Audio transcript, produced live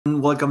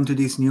Welcome to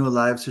this new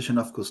live session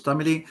of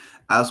Customily.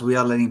 As we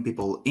are letting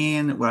people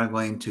in, we're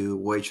going to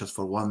wait just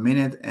for 1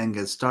 minute and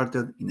get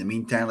started. In the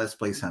meantime, let's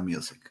play some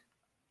music.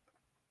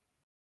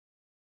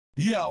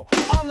 Yo,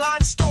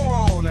 online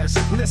store owners,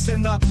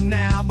 listen up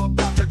now. I'm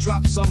about to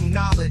drop some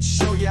knowledge,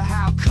 show you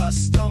how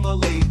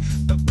Customily,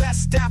 the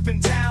best app in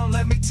town.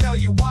 Let me tell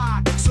you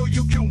why, so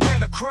you can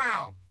win a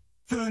crown.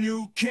 Then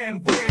you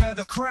can wear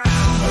the crown.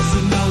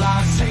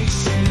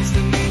 Personalization is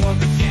the name of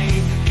the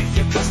game. Give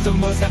your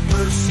customers that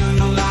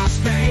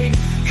personalized fame.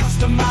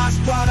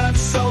 Customized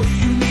products so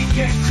unique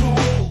and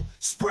cool.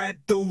 Spread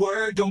the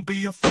word, don't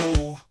be a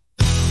fool.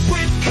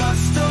 With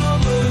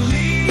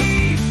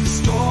Customily, the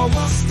store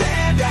will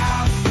stand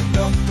out.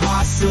 The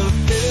possibilities,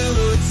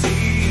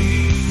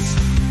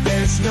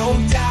 there's no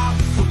doubt.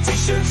 From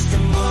t-shirts to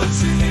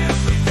mugs and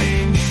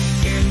everything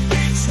in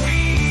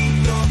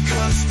between, your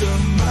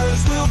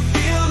customers will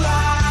feel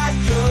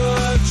like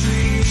a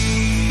dream.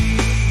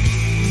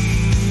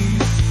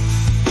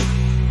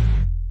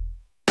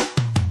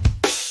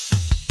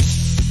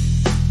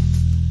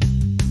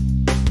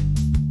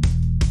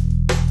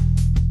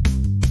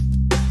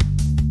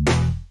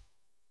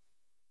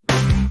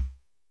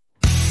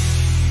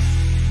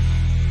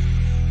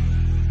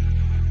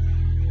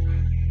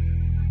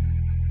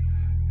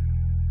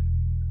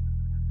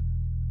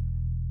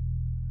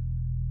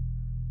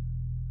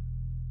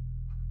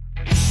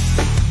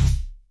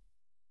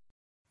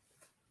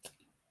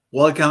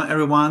 Welcome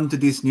everyone to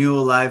this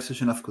new live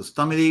session of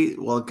Customily.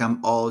 Welcome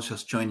all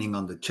just joining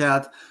on the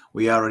chat.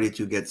 We are ready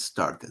to get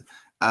started.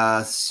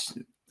 As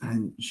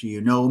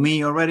you know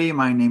me already,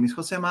 my name is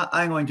Josema.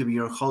 I'm going to be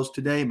your host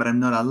today, but I'm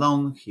not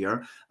alone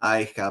here.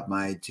 I have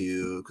my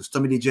two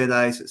Customily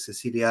Jedis,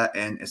 Cecilia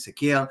and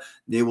Ezequiel.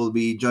 They will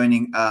be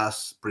joining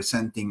us,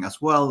 presenting as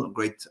well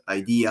great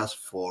ideas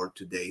for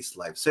today's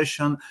live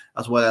session,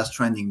 as well as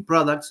trending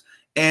products.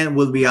 And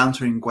we'll be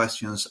answering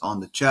questions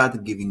on the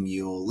chat, giving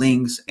you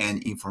links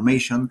and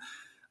information,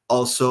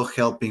 also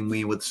helping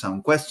me with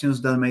some questions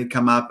that may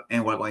come up,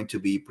 and we're going to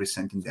be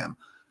presenting them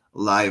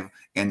live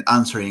and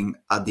answering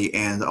at the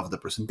end of the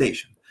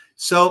presentation.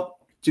 So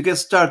to get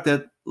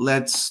started,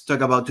 let's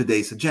talk about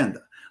today's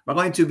agenda. We're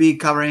going to be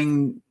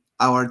covering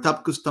our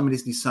top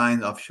Customily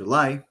design of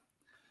July.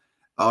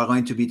 We're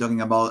going to be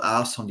talking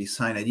about some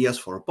design ideas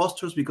for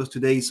posters, because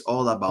today is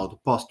all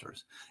about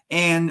posters.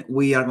 And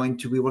we are going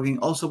to be working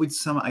also with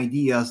some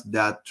ideas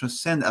that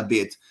transcend a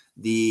bit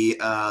the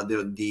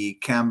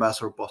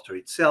canvas or poster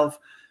itself.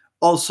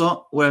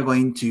 Also, we're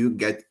going to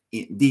get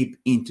deep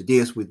into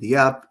this with the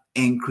app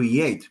and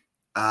create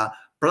a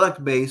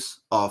product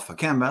base of a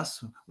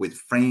canvas with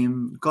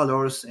frame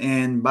colors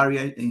and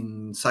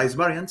size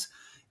variants.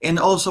 And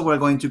also, we're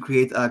going to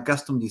create a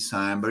custom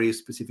design, very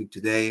specific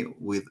today,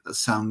 with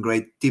some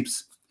great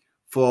tips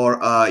for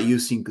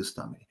using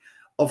Customily.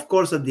 Of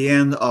course, at the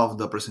end of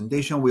the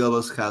presentation, we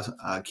always have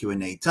a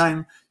Q&A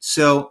time.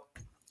 So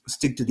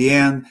stick to the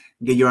end,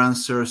 get your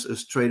answers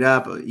straight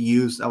up,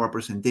 use our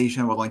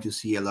presentation. We're going to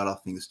see a lot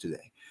of things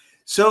today.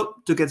 So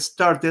to get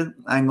started,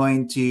 I'm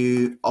going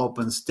to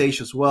open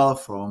stage as well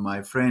for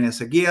my friend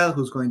Ezequiel,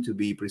 who's going to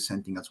be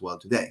presenting as well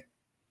today.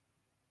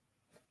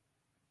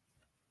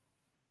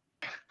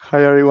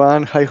 Hi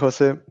everyone, hi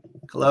Jose.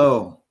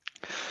 Hello.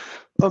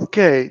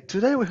 Okay,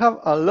 today we have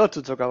a lot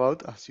to talk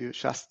about, as you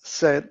just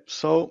said.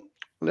 So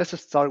let's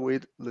start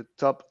with the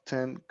top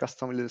 10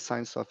 Customily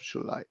designs of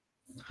July.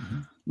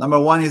 Number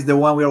one is the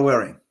one we are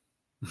wearing.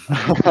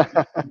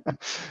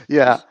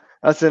 Yeah,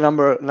 that's the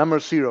number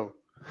 0.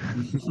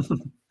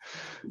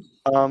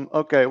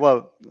 Okay,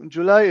 well,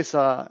 July is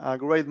a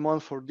great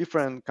month for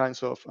different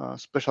kinds of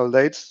special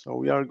dates. So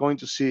we are going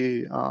to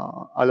see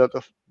a lot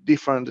of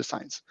different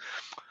designs.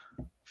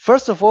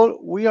 First of all,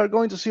 we are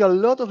going to see a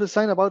lot of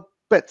design about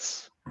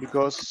pets,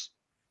 because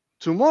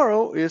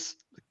tomorrow is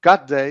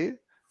Cat Day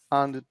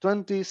and the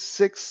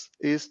 26th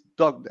is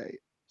Dog Day.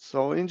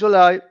 So in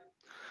July,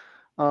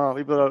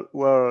 people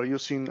were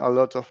using a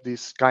lot of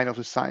these kind of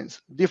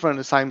designs. Different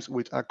designs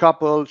with a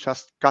couple,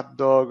 just cat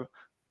dog,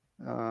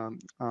 cat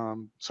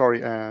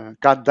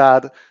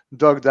dad,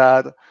 dog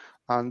dad,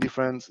 and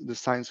different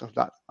designs of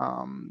that.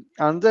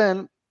 And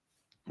then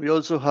we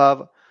also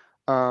have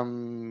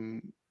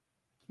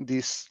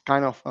this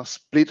kind of a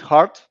split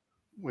heart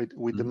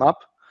with the map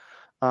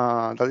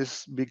that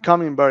is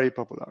becoming very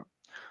popular.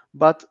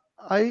 But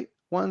I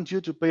want you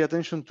to pay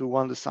attention to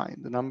one design,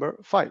 the number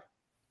 5.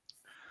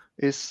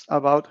 It's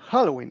about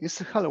Halloween.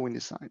 It's a Halloween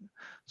design.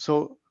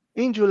 So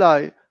in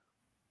July,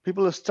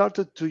 people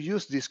started to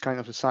use these kind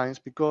of designs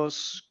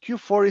because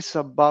Q4 is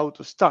about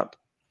to start.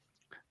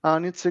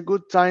 And it's a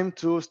good time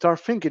to start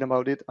thinking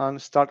about it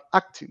and start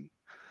acting.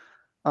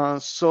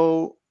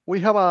 So we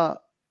have a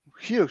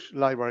huge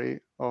library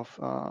of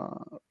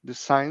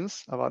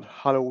designs about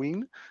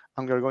Halloween,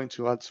 and we're going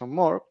to add some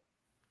more.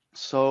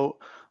 So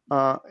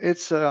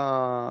it's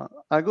a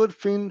good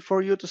thing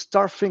for you to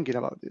start thinking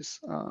about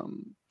this.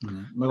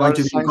 We're going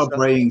to be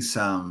incorporating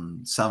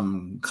some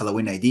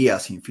Halloween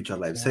ideas in future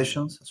live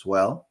sessions as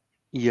well.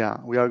 Yeah,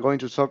 we are going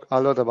to talk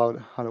a lot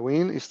about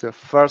Halloween. It's the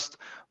first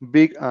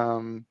big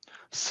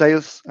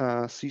sales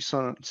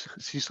season.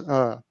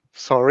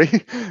 Sorry,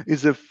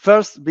 it's the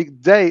first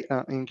big day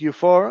in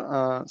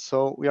Q4,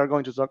 so we are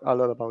going to talk a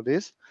lot about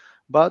this.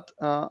 But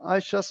I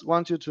just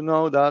want you to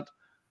know that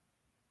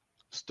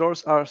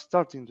stores are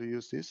starting to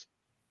use this,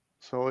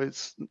 so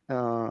it's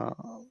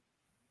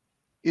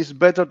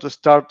better to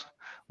start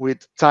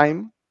with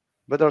time,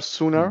 better Mm.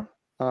 sooner,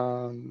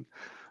 um,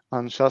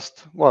 and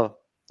just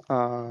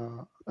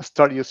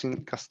start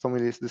using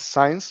Customily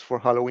designs for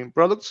Halloween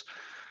products.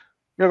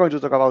 We are going to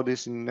talk about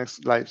this in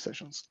next live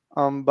sessions.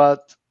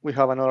 But we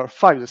have another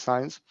 5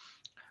 designs,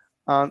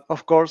 and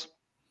of course,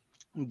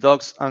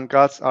 dogs and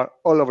cats are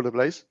all over the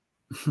place.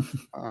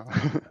 Uh,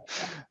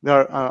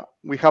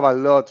 we have a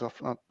lot of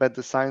pet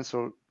designs,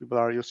 so people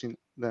are using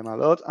them a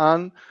lot,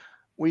 and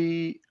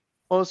we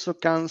also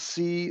can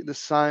see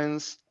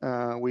designs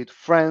with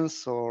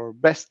friends or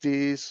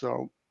besties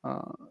or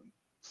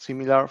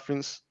similar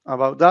things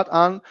about that.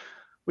 And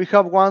we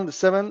have one, the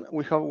 7.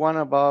 We have one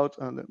about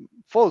the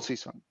fall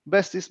season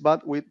besties,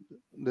 but with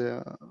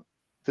the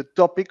the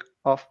topic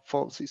of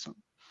fall season.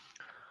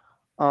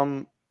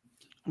 Um,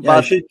 Yeah,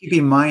 you but should keep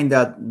in mind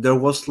that there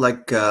was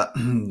like a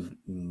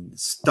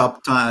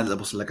stop time. There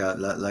was like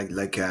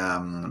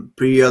a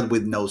period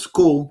with no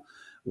school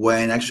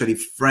when actually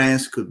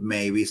friends could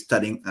maybe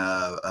studying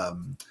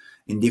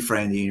in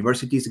different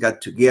universities got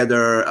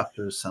together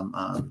after some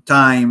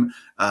time.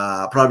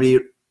 Probably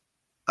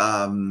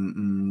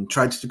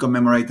tried to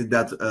commemorate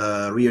that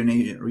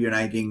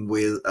reuniting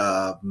with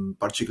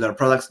particular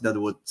products that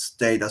would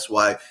stay. That's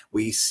why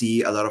we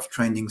see a lot of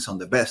trendings on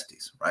the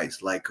besties, right?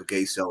 It's like,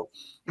 okay, so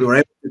we were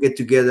able to get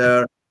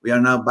together. We are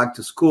now back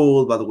to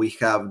school, but we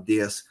have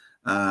this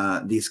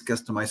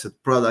customized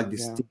product,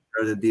 this yeah,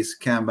 sticker, this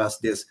canvas,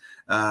 this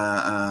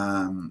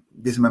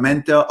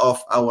memento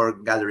of our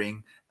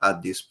gathering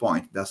at this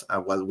point. That's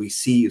what we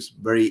see is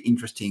very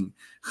interesting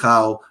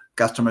how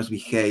customers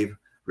behave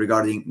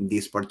regarding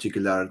this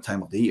particular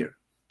time of the year.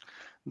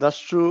 that's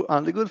true.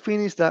 And the good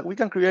thing is that we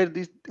can create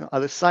this a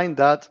design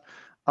that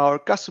our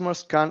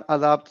customers can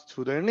adapt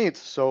to their needs.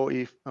 So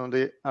if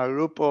a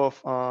group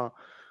of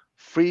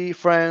 3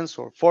 friends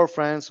or 4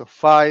 friends or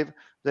 5,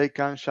 they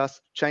can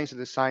just change the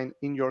design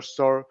in your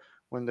store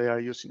when they are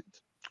using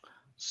it.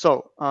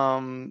 So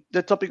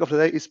the topic of the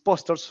day is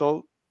posters.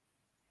 So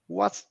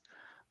what's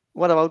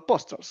what about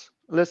posters?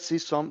 Let's see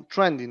some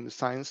trending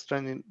designs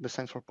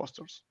for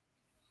posters.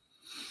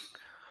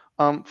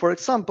 For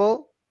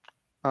example,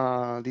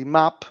 the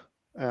map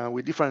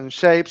with different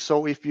shapes.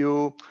 So if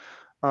your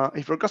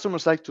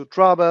customers like to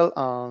travel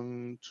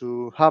and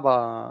to have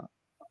a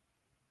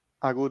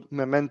good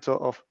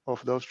memento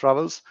of those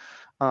travels,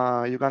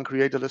 you can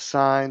create a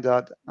design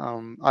that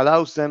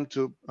allows them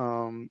to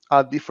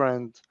add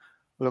different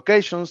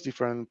locations,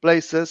 different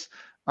places,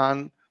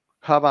 and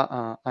have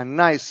a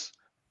nice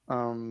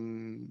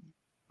um,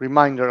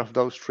 reminder of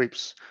those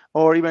trips.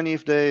 Or even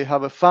if they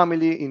have a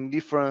family in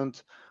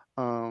different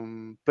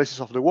places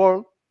of the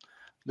world,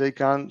 they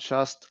can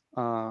just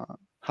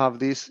have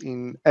this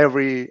in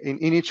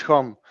each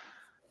home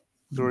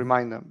to Mhm.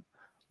 remind them.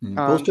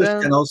 And Posters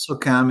can then, also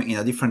come in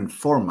a different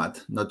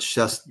format, not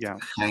just yeah,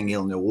 hanging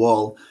on the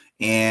wall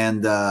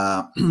and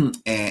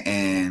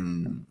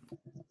and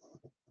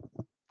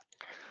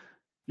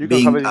you can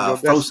have being it in a your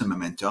desk. frozen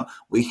memento.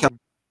 We have,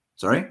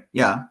 sorry,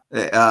 yeah,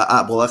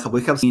 well,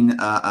 we have seen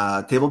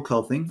table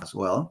clothing as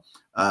well,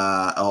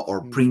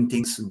 or Mm,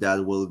 printings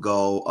that will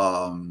go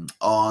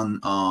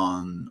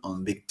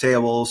on big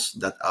tables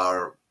that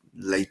are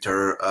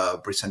later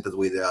presented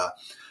with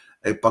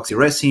epoxy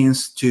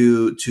resins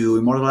to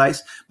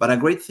immortalize. But a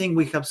great thing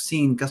we have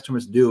seen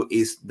customers do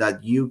is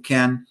that you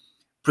can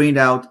print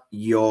out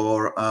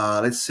your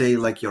let's say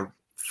like your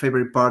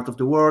favorite part of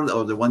the world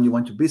or the one you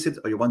want to visit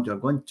or you're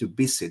going to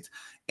visit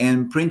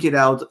and print it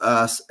out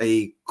as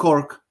a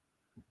cork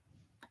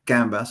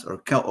canvas or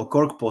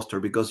cork poster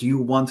because you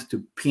want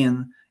to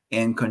pin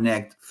and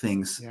connect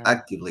things yeah,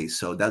 actively,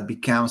 so that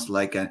becomes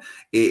like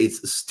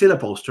it's still a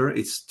poster.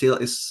 It's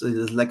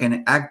like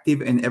an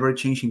active and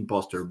ever-changing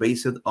poster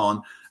based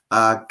on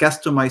a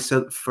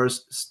customized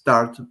first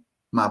start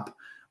map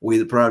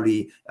with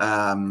probably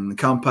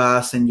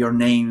compass and your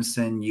names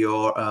and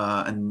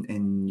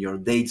and your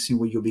dates in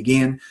which you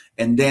begin,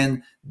 and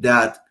then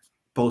that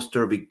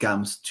poster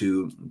becomes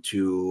to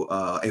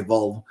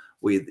evolve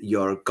with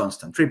your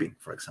constant tripping,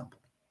 for example.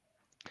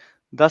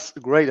 that's a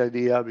great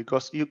idea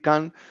because you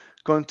can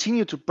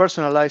continue to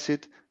personalize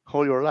it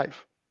whole your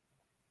life.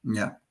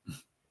 Yeah.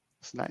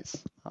 It's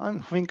nice. I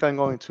think I'm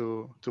going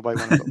to buy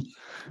one of those.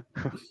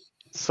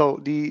 So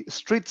the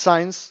street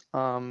signs,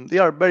 they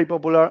are very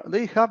popular.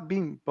 They have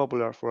been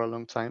popular for a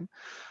long time,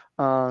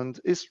 and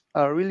it's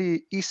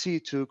really easy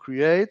to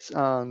create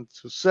and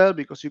to sell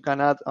because you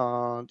can add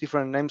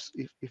different names.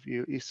 If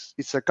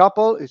it's a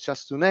couple, it's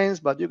just 2 names,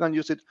 but you can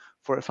use it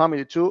for a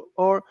family too,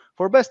 or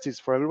for besties,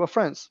 for a group of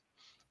friends.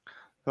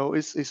 So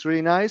it's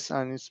really nice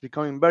and it's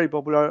becoming very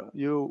popular.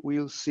 You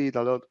will see it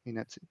a lot in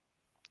Etsy.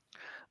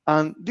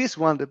 And this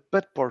one, the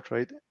pet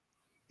portrait,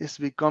 is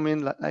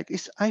becoming like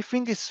it's. I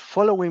think it's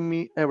following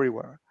me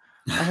everywhere.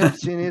 I have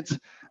seen it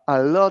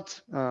a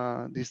lot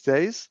these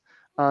days.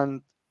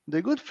 And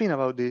the good thing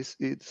about this,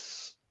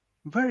 it's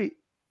very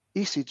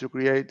easy to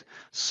create.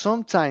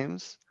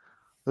 Sometimes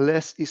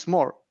less is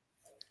more.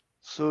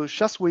 So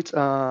just with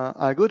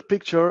a good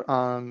picture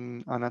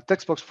and a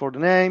text box for the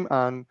name,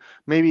 and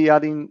maybe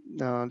adding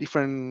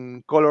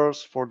different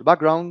colors for the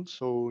background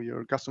so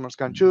your customers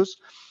can choose,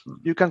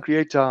 you can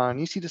create an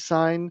easy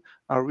design,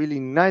 a really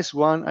nice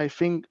one. I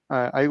think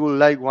I would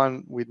like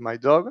one with my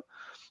dog.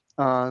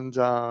 And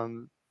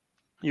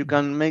you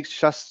can make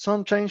just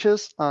some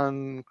changes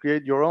and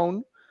create your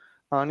own,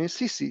 and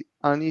it's easy.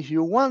 And if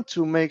you want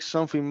to make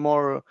something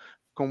more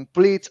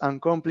complete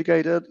and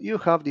complicated, you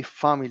have the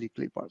family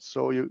clipart.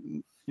 So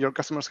your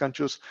customers can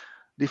choose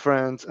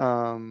different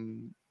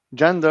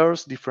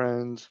genders,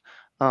 different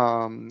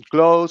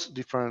clothes,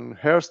 different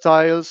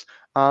hairstyles,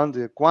 and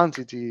the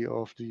quantity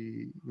of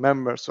the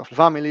members of the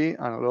family,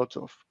 and a lot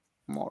of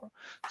more.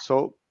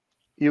 So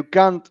you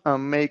can't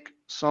make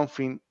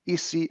something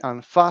easy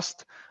and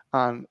fast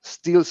and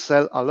still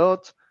sell a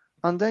lot,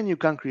 and then you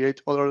can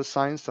create other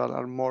designs that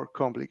are more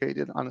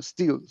complicated and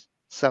still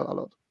sell a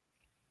lot.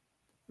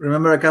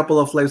 Remember a couple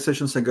of live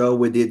sessions ago,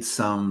 we did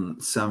some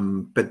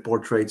pet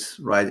portraits,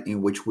 right,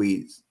 in which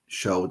we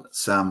showed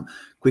some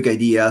quick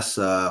ideas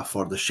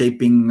for the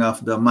shaping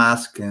of the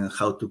mask and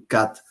how to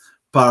cut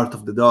part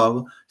of the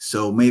dog.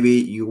 So maybe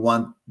you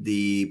want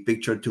the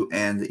picture to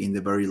end in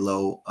the very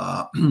low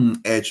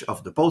edge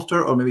of the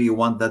poster, or maybe you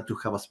want that to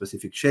have a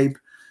specific shape.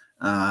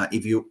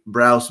 If you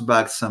browse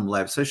back some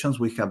live sessions,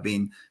 we have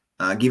been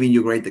giving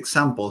you great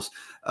examples,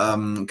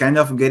 kind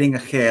of getting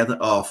ahead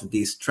of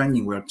this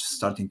trending we're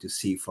starting to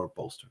see for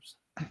posters.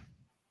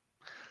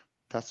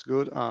 That's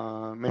good.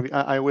 Maybe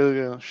I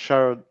will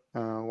share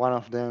one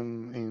of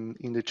them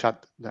in the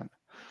chat then.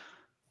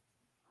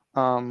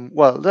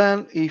 Well,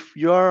 then if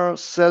you are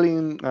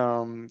selling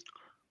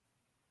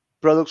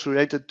products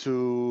related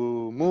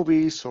to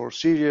movies or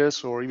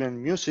series or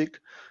even music,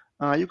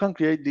 you can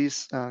create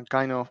this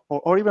kind of,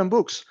 or even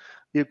books.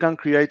 You can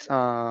create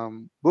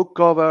book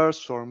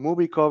covers or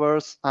movie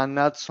covers and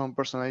add some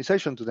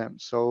personalization to them.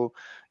 So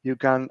you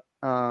can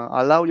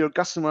allow your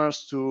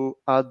customers to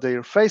add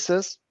their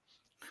faces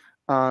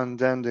and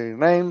then their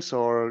names,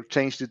 or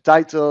change the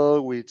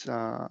title with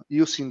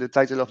using the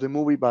title of the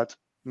movie but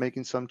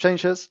making some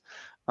changes.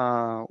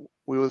 Uh,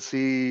 we will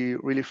see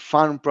really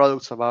fun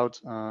products about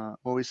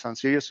movies and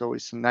series, so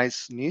it's a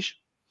nice niche.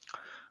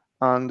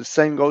 And the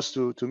same goes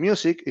to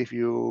music. If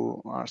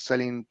you are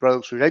selling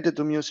products related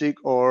to music,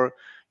 or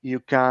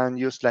you can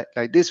use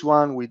like this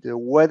one with the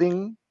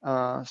wedding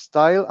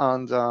style,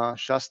 and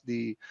just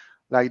the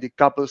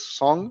couple's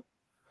song,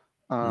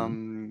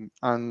 and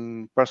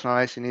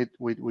personalizing it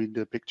with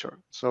the picture.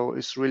 So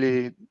it's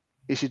really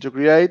easy to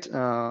create.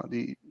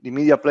 The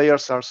media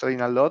players are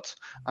selling a lot,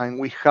 and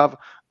we have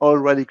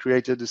already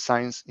created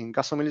designs in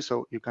Customily,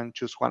 so you can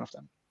choose one of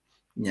them.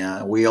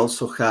 Yeah, we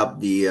also have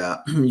the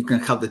you can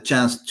have the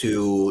chance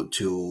to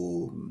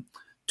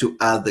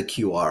add the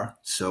QR.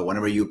 So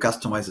whenever you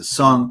customize a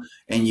song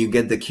and you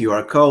get the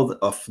QR code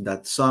of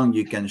that song,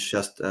 you can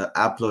just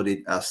upload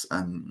it as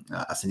an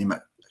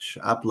image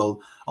upload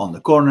on the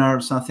corner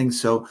or something.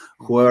 So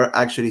whoever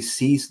actually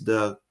sees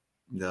the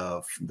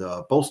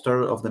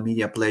poster of the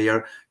media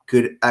player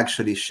could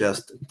actually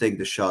just take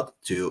the shot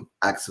to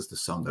access the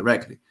song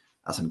directly,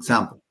 as an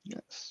example.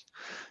 Yes.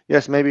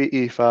 Yes, maybe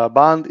if a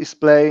band is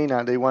playing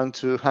and they want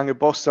to hang a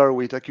poster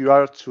with a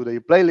QR to their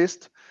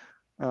playlist,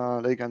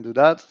 they can do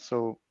that.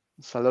 So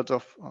it's a lot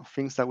of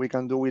things that we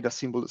can do with a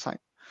simple design.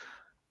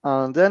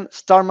 And then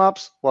star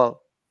maps,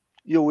 well,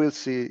 you will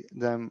see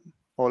them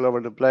all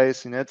over the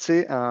place in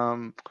Etsy.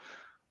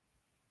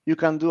 You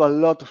can do a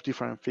lot of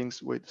different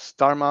things with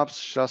star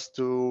maps, just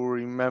to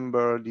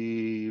remember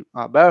the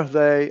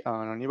birthday,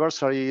 an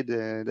anniversary,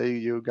 the day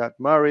you got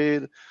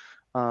married,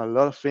 a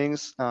lot of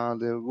things.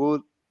 The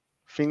good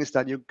thing is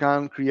that you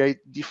can create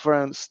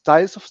different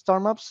styles of star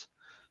maps.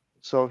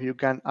 So you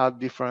can add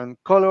different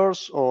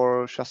colors,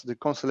 or just the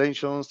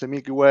constellations, the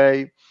Milky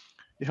Way.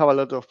 You have a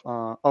lot of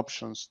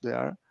options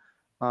there,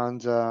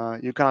 and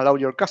you can allow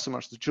your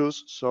customers to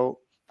choose. So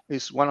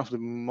it's one of the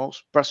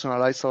most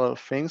personalizable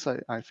things,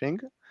 I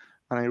think,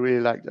 and I really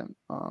like them.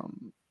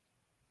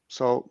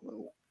 So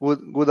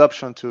good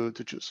option to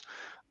choose.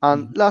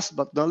 And last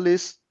but not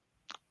least,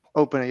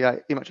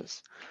 OpenAI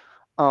images.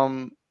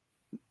 Um,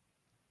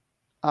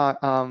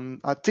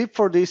 a tip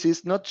for this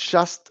is not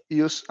just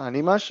use an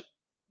image,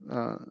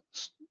 uh,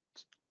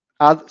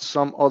 add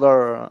some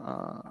other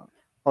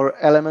or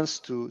elements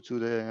to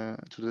the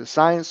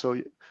design.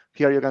 So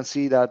here you can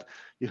see that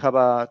you have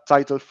a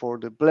title for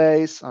the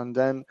place, and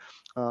then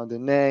the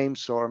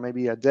names, or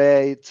maybe a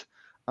date.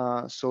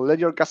 So let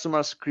your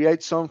customers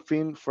create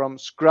something from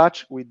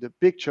scratch with the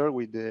picture,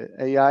 with the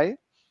AI,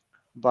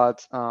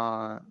 but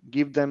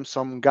give them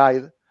some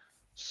guide,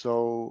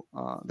 so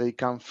they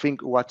can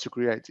think what to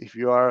create. If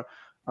you are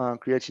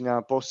creating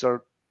a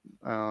poster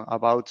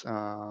about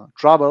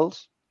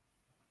travels,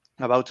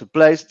 about a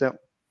place, then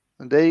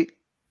they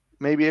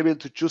may be able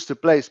to choose the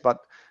place, but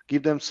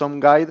give them some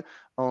guide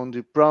on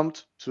the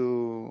prompt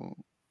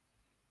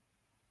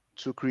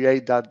to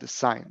create that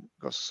design,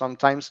 because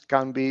sometimes it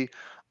can be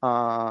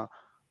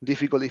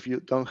difficult if you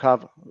don't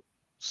have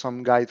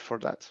some guide for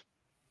that.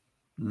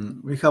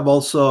 We have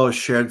also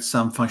shared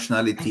some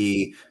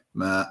functionality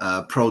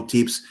pro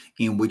tips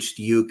in which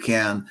you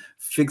can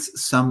fix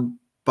some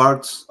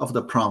parts of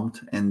the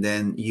prompt and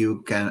then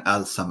you can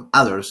add some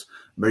others.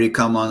 Very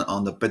common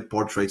on the pet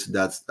portraits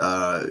that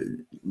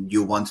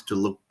you want to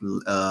look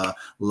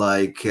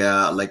like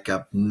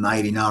a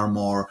knight in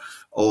armor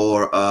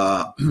or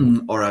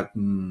or a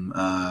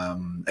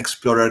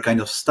explorer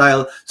kind of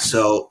style.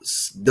 So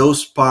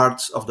those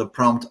parts of the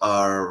prompt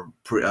are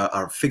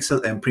fixed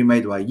and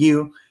pre-made by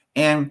you,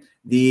 and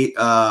the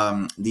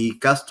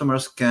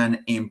customers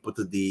can input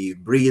the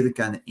breed,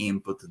 can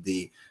input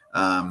the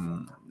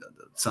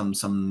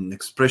some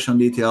expression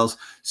details.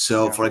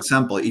 So Yeah. for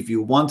example, if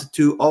you want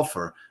to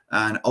offer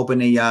an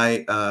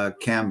OpenAI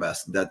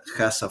canvas that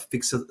has a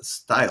fixed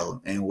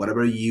style and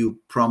whatever you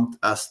prompt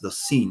as the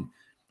scene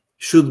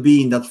should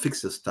be in that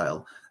fixed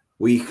style,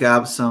 we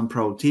have some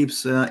pro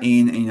tips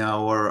in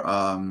our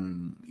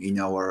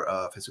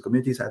Facebook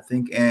communities, I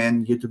think,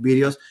 and YouTube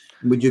videos,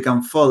 which you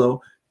can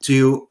follow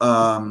to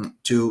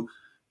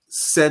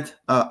set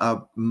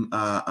a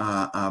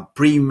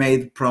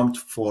pre-made prompt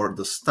for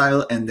the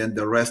style, and then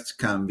the rest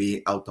can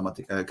be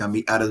automatic, can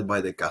be added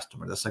by the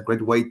customer. That's a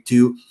great way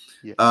to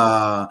Yes.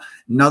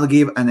 not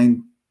give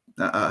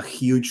a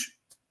huge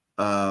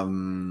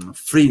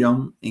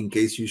freedom in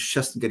case you're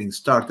just getting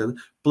started.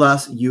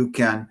 Plus, you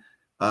can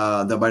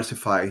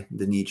diversify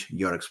the niche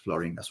you're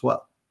exploring as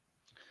well.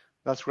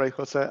 That's great,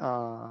 Jose.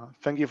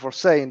 Thank you for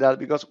saying that,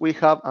 because we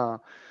have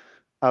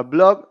a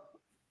blog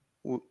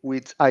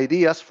with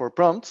ideas for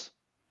prompts.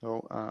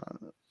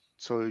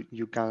 So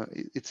you can,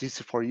 it's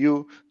easy for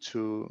you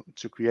to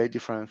create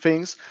different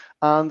things.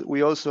 And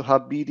we also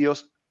have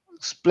videos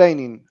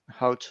explaining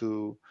how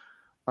to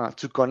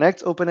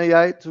connect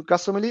OpenAI to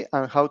Customily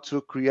and how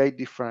to create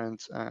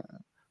different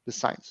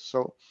designs.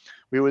 So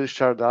we will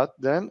share that.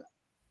 Then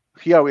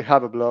here we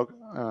have a blog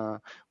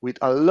with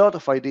a lot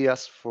of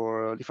ideas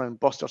for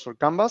different posters or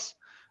canvas,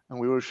 and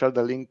we will share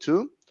the link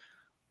too.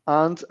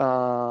 And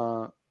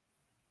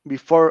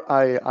before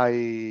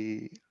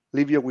I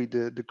leave you with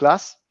the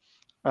class,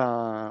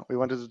 we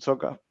wanted to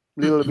talk a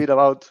little bit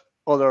about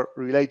other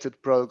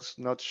related products,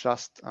 not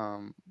just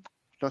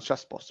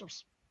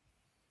posters.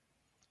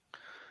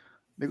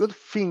 The good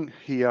thing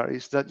here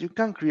is that you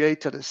can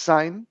create a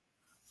design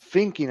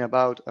thinking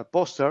about a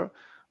poster,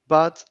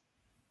 but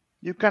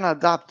you can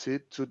adapt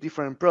it to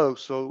different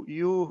products. So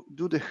you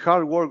do the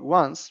hard work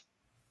once,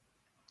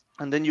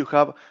 and then you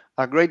have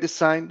a great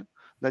design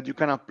that you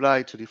can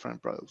apply to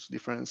different products,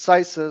 different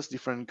sizes,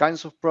 different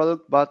kinds of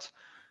product, but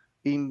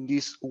in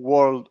this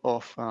world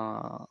of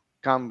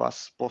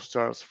canvas,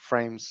 posters,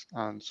 frames,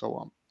 and so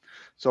on.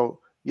 So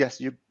yes,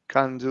 you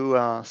can do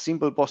a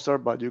simple poster,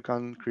 but you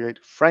can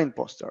create frame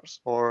posters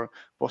or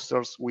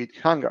posters with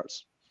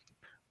hangers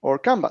or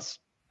canvas.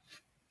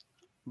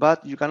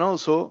 But you can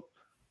also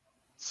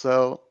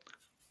sell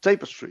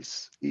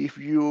tapestries. If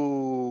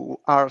you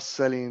are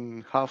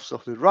selling House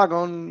of the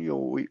Dragon,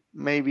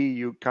 maybe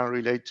you can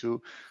relate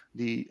to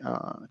the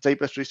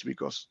tapestries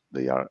because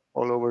they are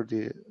all over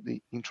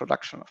the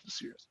introduction of the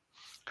series.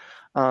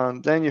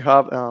 And then you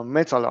have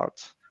metal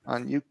art,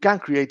 and you can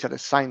create a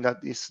design that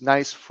is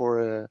nice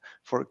for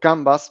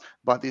canvas,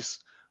 but is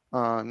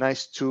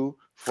nice too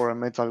for a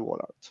metal wall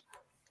art.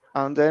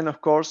 And then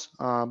of course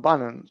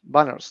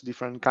banners,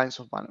 different kinds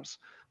of banners.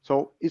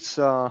 So it's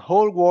a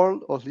whole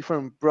world of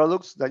different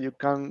products that you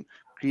can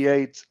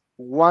create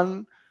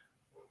one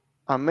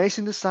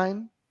amazing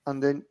design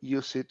and then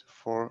use it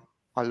for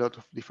a lot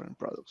of different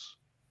products.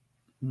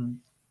 Mm.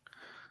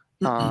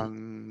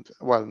 And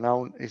well,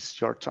 now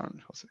it's your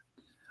turn, Jose.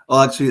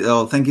 Oh, actually,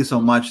 oh, thank you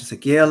so much,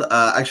 Ezequiel.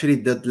 Actually,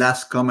 that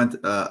last comment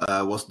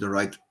was the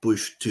right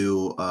push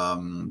to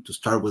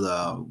start with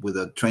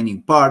a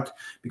training part,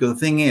 because the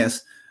thing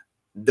is,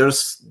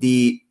 there's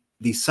the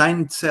design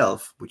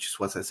itself, which is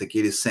what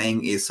Ezequiel is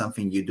saying, is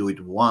something you do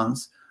it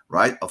once,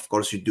 right? Of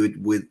course, you do it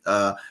with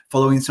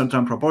following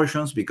certain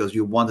proportions because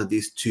you wanted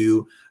this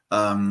to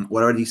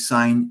whatever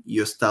design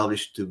you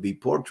establish to be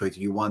portrait,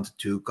 you want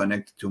to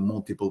connect to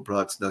multiple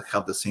products that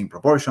have the same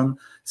proportion.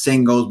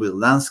 Same goes with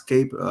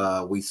landscape.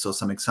 We saw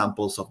some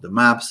examples of the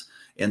maps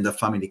and the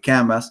family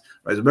canvas.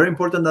 Right? It's very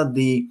important that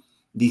the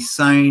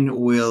design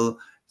will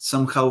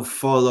somehow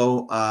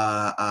follow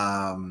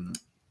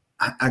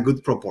a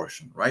good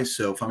proportion, right?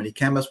 So family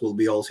canvas will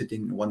be all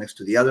sitting one next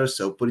to the other.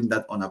 So putting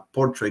that on a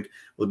portrait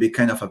will be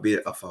kind of a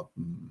bit of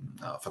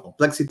a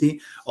complexity.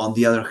 On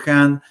the other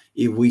hand,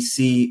 if we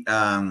see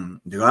the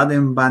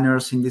garden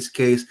banners in this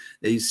case,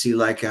 that you see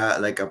like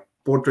a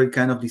portrait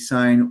kind of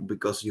design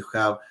because you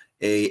have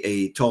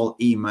a tall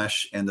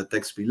image and the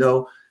text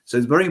below. So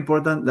it's very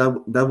important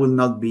that that will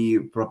not be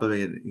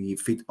properly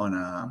fit on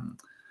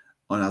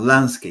a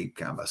landscape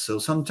canvas. So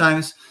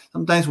sometimes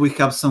we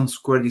have some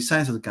square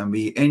designs that can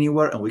be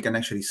anywhere, and we can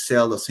actually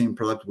sell the same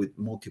product with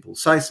multiple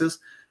sizes,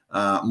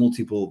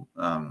 multiple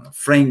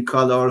frame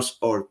colors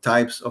or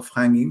types of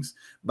hangings.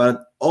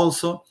 But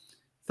also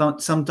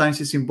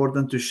Sometimes it's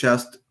important to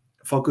just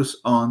focus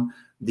on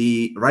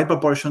the right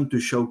proportion to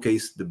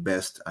showcase the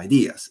best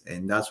ideas.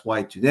 And that's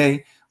why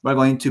today we're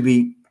going to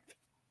be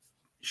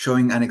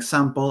showing an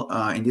example.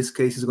 In this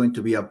case, it's going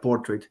to be a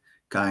portrait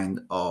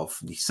kind of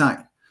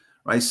design,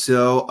 right?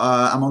 So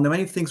among the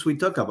many things we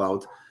talk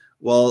about,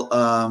 well,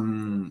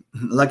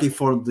 lucky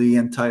for the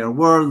entire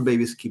world,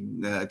 babies keep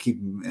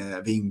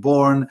being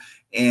born,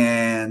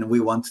 and we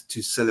want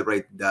to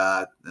celebrate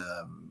that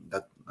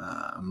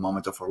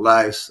moment of our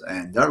lives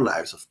and their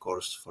lives, of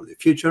course, for the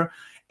future.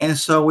 And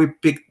so we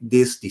picked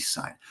this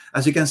design.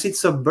 As you can see,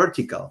 it's a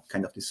vertical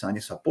kind of design.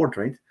 It's a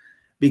portrait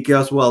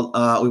because, well,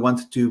 we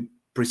want to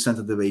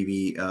present the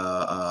baby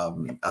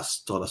as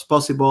tall as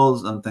possible,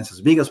 sometimes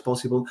as big as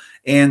possible.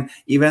 And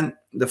even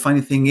the funny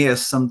thing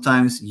is,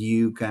 sometimes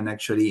you can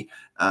actually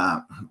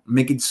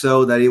make it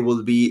so that it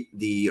will be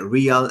the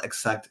real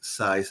exact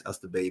size as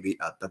the baby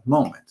at that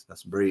moment.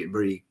 That's very,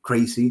 very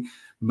crazy,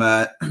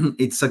 but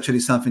it's actually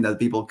something that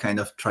people kind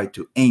of try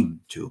to aim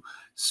to.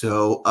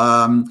 So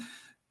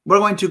we're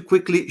going to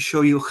quickly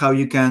show you how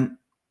you can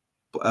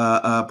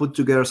put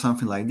together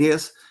something like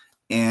this.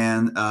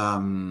 And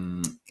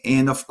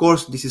of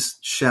course, this is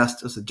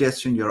just a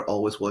suggestion. You're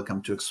always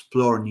welcome to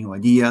explore new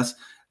ideas,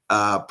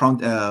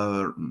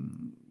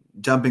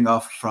 jumping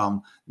off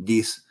from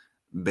this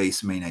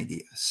base main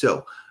idea.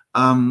 So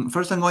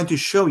first, I'm going to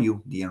show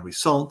you the end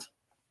result.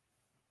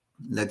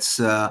 Let's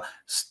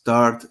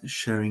start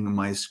sharing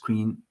my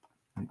screen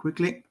very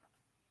quickly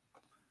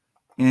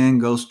and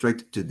go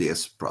straight to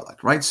this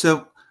product, right?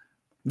 So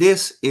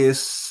this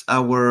is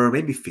our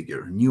baby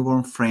figure,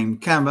 newborn frame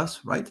canvas,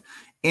 right?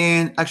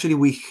 And actually,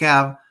 we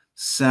have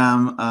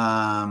some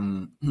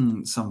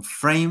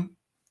frame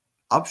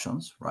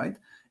options, right?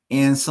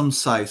 And some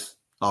size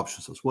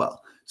options as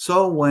well.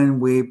 So when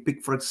we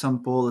pick, for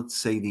example, let's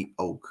say the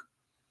oak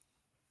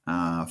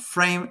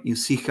frame, you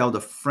see how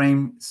the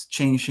frame is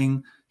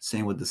changing.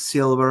 Same with the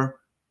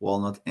silver,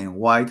 walnut, and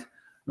white.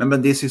 Remember,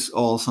 this is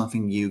all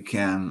something you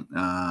can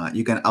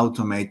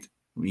automate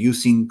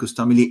using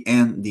Customily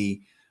and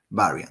the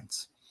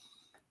variants.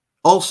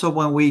 Also,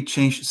 when we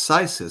change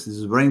sizes, this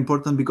is very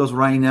important because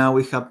right now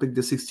we have picked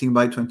the 16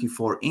 by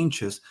 24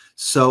 inches.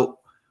 So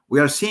we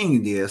are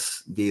seeing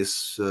this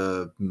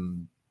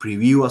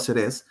preview as it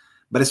is,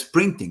 but it's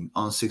printing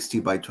on 60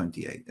 by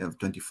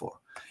 24.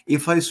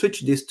 If I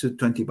switch this to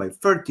 20 by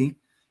 30,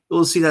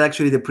 you'll see that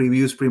actually the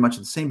preview is pretty much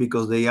the same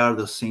because they are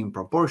the same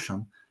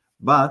proportion,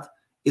 but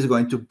it's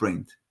going to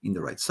print in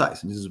the right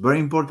size. And this is very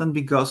important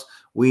because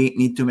we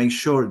need to make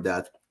sure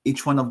that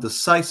each one of the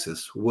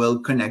sizes will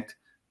connect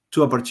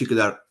to a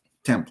particular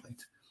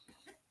template.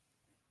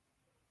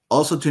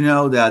 Also to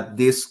know that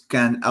this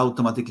can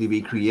automatically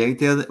be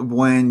created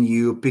when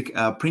you pick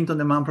a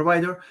print-on-demand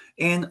provider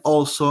and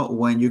also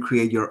when you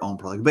create your own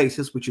product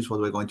bases, which is what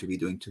we're going to be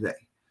doing today.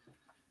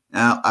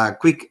 Now, a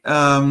quick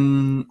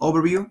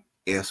overview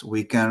is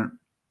we can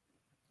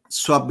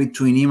swap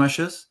between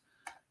images,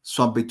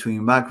 swap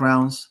between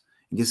backgrounds.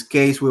 In this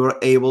case, we were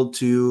able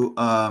to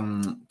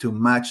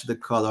match the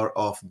color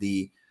of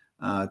the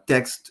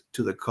text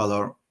to the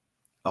color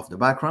of the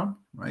background,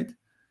 right?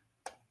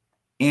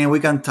 And we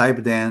can type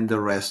then the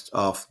rest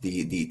of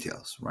the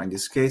details, right? In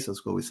this case,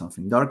 let's go with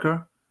something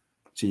darker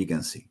so you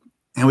can see.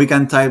 And we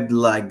can type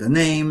like the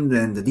name,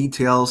 then the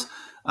details,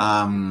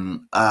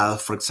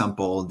 for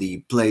example, the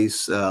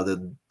place,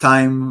 the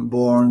time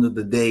born,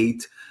 the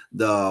date,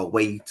 the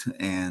weight,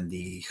 and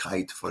the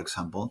height, for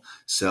example.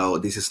 So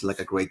this is like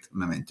a great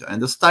memento.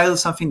 And the style is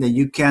something that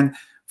you can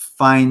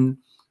find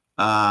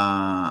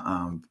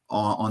on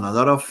a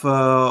lot of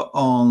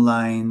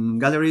online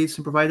galleries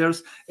and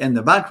providers. And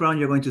the background,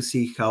 you're going to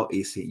see how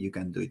easy you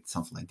can do it,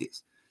 something like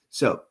this.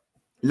 So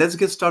let's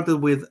get started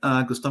with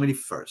Customily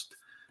first.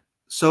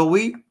 So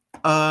we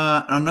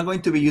are not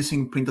going to be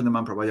using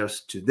print-on-demand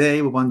providers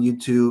today. We want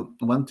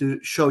to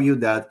show you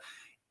that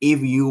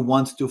if you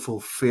want to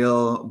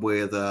fulfill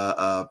with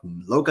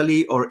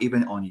locally or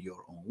even on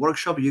your own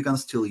workshop, you can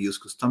still use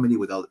Customily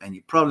without any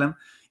problem.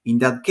 In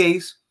that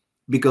case,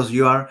 because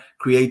you are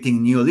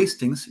creating new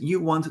listings, you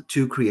want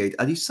to create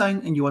a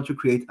design and you want to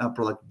create a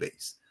product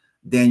base.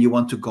 Then you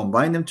want to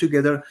combine them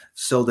together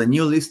so the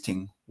new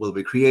listing will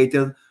be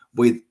created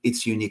with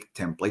its unique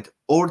template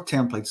or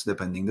templates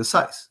depending the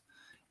size.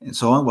 And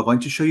so on, we're going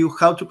to show you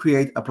how to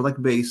create a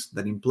product base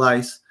that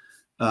implies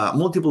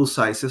multiple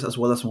sizes as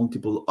well as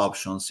multiple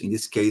options, in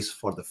this case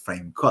for the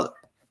frame color.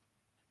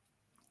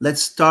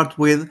 Let's start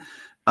with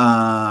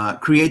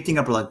creating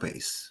a product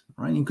base.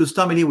 Right? In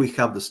Customily, we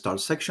have the start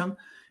section.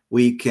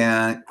 We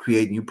can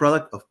create new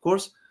product, of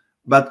course,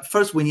 but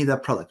first we need a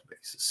product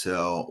base.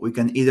 So we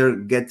can either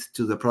get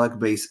to the product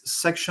base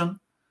section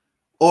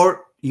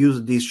or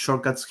use these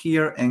shortcuts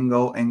here and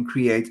go and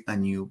create a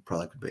new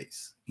product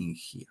base in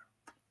here.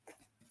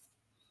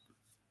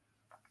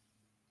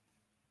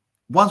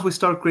 Once we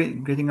start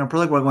creating our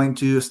product, we're going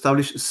to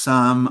establish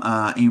some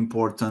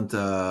important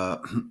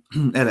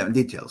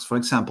details. For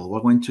example, we're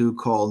going to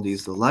call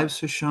this the live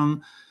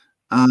session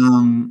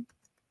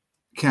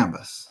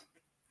canvas.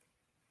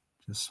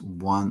 Just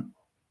one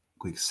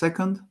quick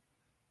second.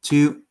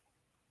 to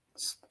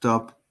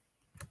stop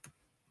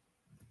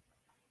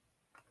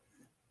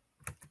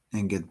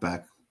and get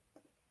back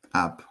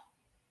up.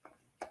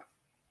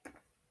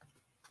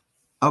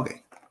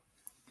 Okay.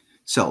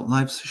 So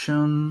live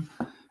session,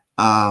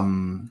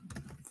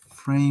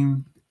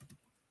 frame,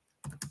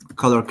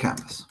 color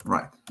canvas,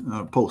 right?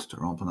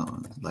 Poster,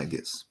 open like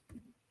this.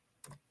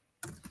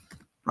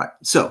 Right.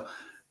 So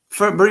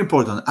very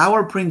important,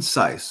 our print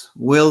size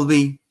will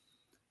be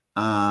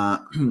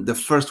the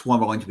first one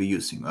we're going to be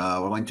using.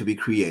 We're going to be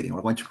creating.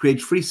 We're going to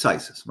create 3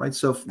 sizes, right?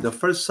 So the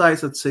first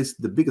size, let's say, is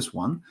the biggest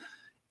one,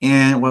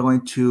 and we're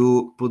going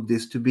to put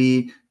this to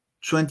be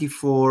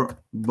 24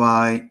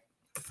 by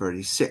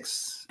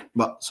 36.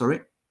 But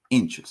sorry,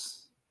 inches.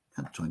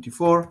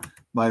 24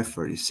 by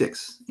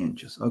 36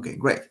 inches. Okay,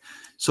 great.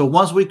 So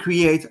once we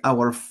create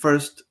our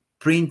first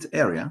print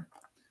area,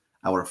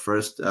 our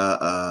first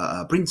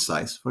print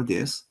size for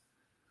this,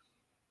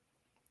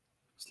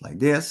 it's like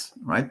this,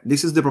 right?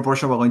 This is the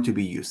proportion we're going to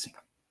be using.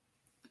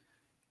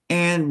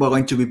 And we're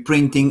going to be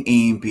printing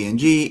in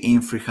PNG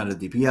in 300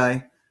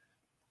 dpi.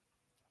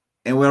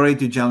 And we're ready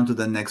to jump to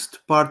the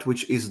next part,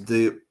 which is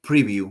the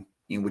preview,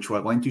 in which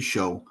we're going to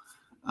show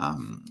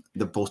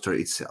the poster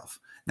itself.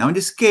 Now, in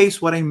this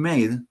case, what I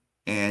made,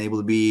 and it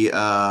will be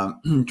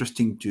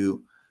interesting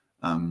to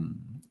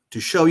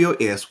show you,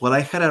 is what I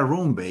had a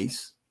room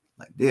base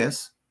like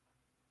this,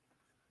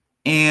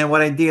 and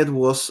what I did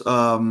was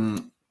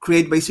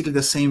create basically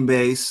the same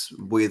base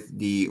with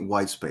the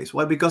white space.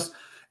 Why? Because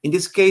in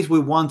this case, we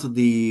want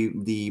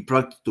the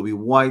product to be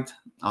white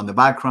on the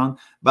background,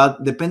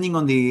 but depending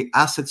on the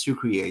assets you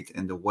create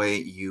and the way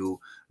you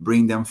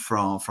bring them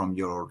from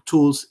your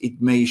tools, it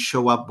may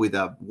show up with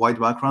a white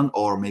background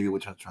or maybe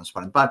with a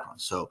transparent background.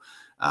 So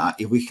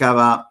if we have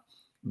a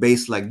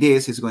base like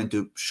this, it's going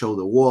to show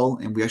the wall,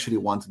 and we actually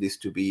want this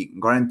to be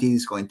guaranteed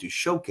it's going to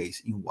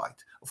showcase in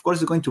white. Of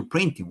course, it's going to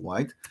print in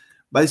white,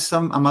 but it's a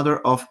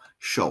matter of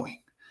showing.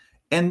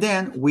 And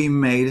then we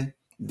made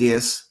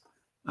this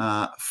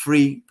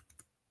 3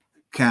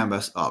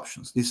 canvas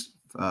options, these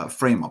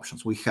frame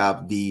options. We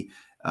have the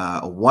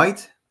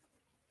white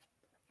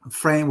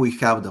frame, we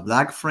have the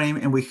black frame,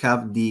 and we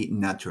have the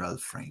natural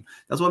frame.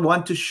 That's what we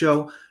want to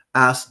show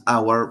as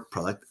our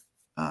product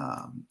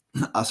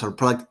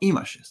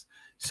images.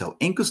 So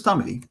in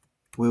Customily,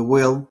 we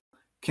will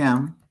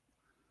come,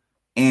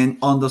 and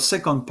on the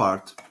second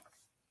part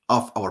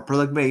of our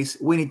product base,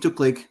 we need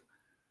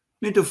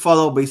to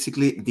follow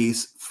basically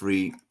these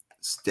 3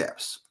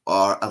 steps,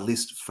 or at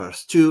least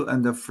first 2,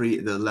 and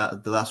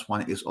the last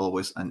one is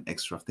always an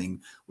extra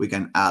thing we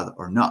can add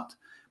or not.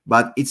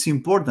 But it's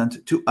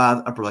important to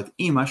add a product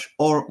image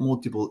or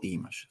multiple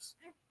images.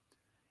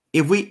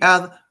 If we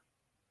add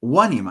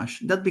 1 image,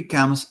 that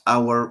becomes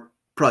our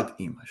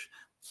product image,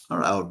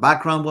 or our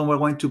background when we're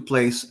going to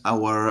place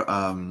our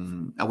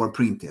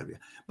print area.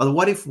 But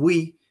what if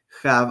we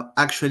have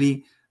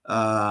actually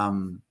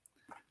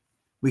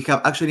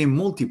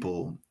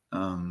multiple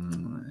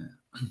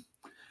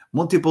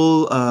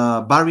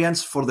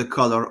variants for the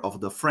color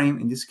of the frame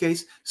in this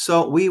case?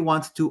 So we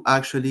want to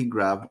actually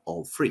grab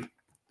all 3.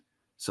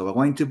 So we're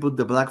going to put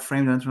the black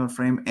frame, the natural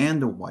frame,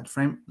 and the white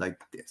frame like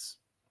this.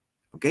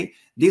 Okay,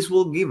 this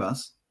will give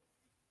us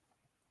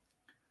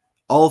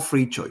all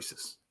 3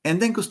 choices. And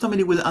then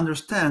Customily will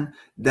understand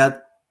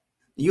that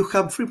you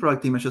have 3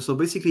 product images. So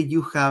basically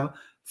you have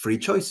 3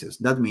 choices.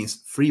 That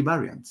means 3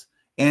 variants.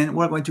 And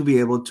we're going to be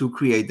able to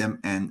create them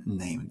and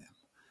name them.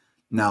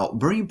 Now,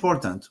 very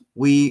important,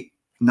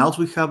 now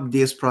we have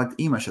these product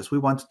images, we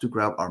want to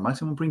grab our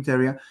maximum print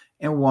area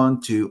and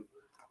want to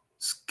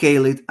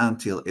scale it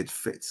until it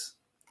fits.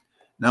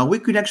 Now, we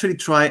could actually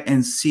try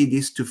and see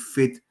this to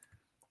fit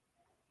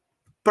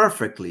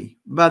perfectly,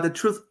 but the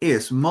truth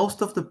is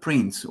most of the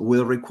prints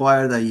will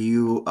require that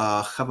you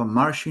have a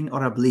margin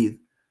or a bleed.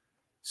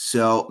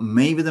 So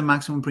maybe the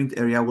maximum print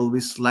area will be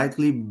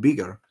slightly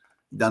bigger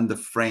than the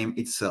frame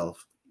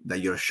itself that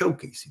you're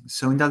showcasing.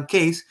 So in that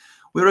case,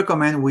 we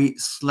recommend we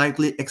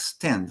slightly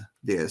extend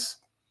this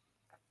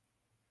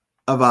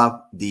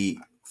above the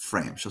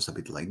frame. Shows a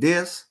bit like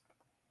this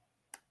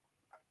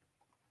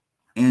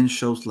and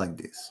shows like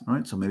this. All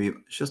right, so maybe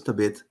just a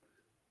bit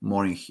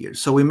more in here.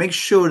 So we make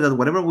sure that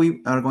whatever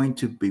we are going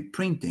to be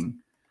printing,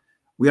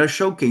 we are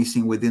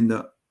showcasing within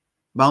the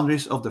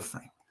boundaries of the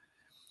frame.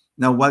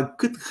 Now, what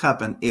could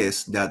happen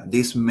is that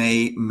this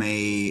may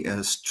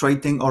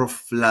straighten or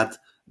flat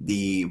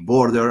the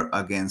border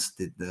against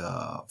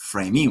the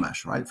frame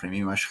image, right? Frame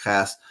image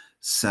has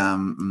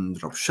some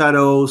drop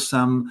shadows,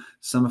 some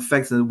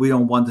effects that we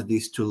don't want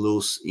this to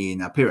lose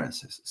in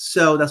appearances.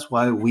 So that's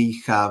why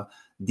we have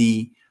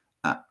the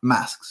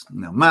masks.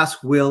 Now,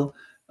 masks will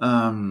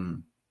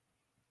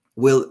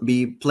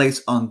be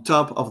placed on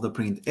top of the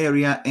print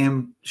area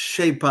and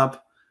shape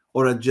up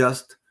or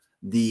adjust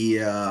the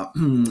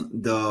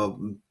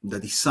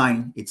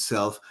design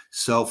itself.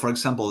 So, for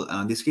example,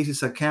 in this case,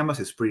 it's a canvas.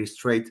 It's pretty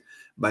straight.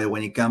 But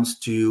when it comes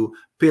to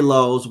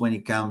pillows, when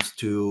it comes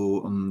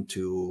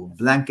to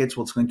blankets,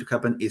 what's going to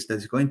happen is that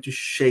it's going to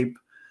shape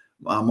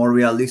a more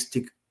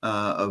realistic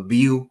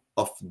view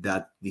of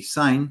that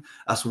design,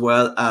 as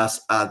well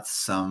as add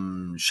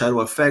some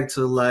shadow effects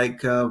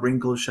like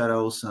wrinkle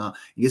shadows. In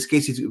this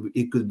case,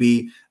 it could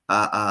be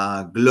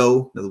a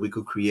glow that we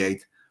could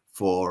create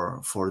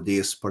for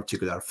this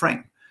particular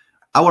frame.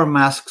 Our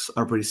masks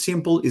are pretty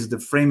simple. It's the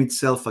frame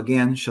itself,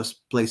 again,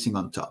 just placing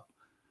on top.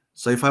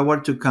 So if I were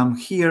to come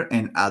here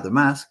and add a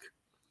mask,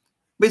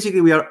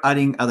 basically we are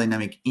adding a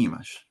dynamic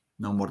image,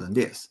 no more than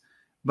this.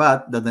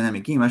 But the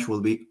dynamic image will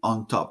be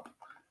on top.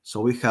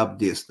 So we have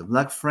this, the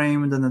black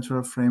frame, the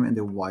natural frame, and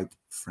the white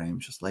frame,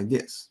 just like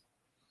this.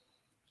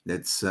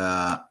 Let's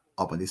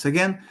open this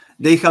again.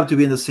 They have to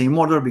be in the same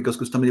order because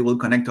Customily will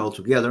connect all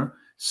together.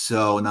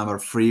 So number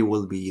 3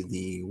 will be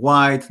the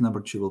white,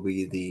 number 2 will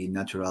be the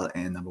natural,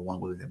 and number 1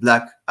 will be the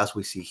black, as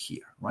we see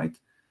here, right?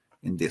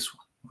 In this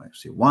one, right?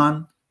 See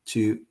 1,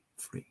 2,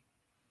 3.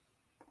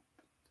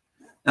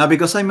 Now,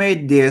 because I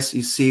made this,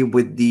 you see,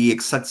 with the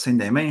exact same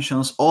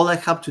dimensions, all I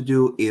have to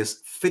do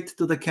is fit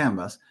to the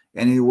canvas,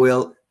 and it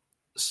will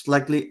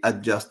slightly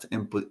adjust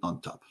and put on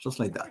top, just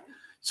like that.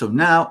 So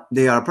now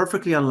they are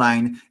perfectly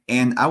aligned,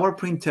 and our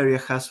print area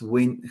has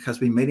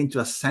been made into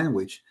a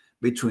sandwich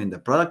between the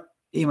product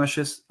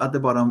images at the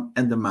bottom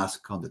and the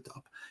mask on the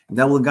top. And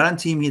that will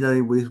guarantee me that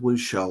it will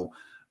show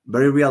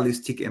very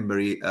realistic and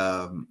very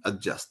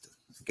adjusted,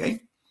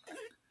 okay?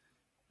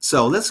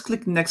 So let's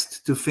click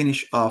next to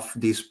finish off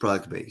this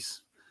product base.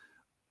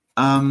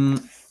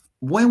 When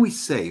we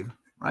save,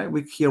 right,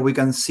 here we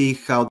can see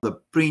how the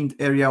print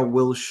area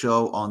will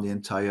show on the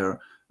entire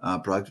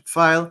product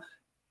file.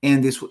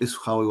 And this is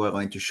how we are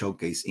going to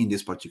showcase in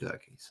this particular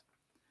case.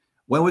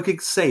 When we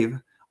click save,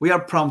 we are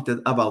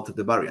prompted about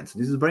the variants.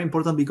 This is very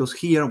important because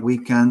here we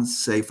can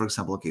say, for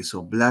example, okay,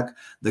 so black,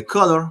 the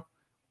color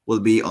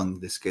will be, on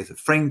this case, the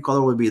frame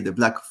color will be the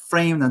black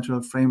frame,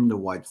 natural frame, the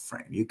white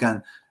frame. You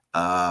can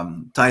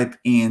type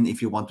in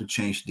if you want to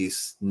change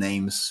these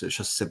names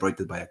just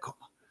separated by a comma.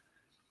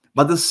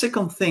 But the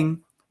second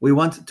thing we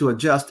want to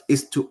adjust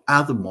is to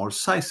add more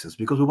sizes,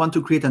 because we want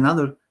to create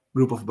another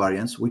group of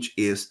variants, which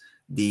is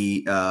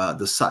the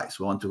size.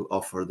 We want to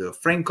offer the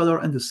frame color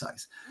and the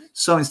size.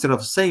 So instead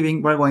of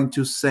saving, we're going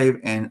to save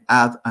and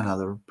add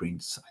another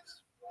print size.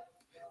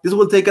 This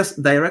will take us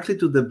directly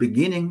to the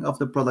beginning of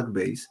the product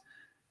base,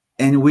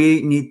 and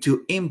we need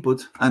to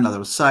input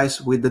another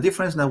size, with the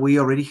difference that we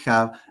already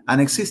have an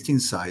existing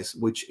size,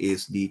 which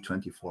is the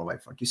 24 by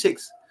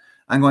 46.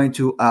 I'm going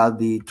to add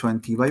the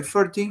 20 by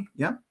 30,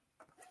 yeah.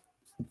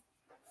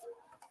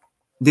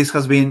 This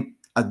has been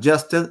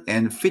adjusted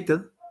and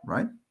fitted,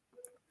 right?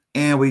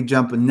 And we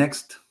jump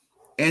next.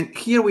 And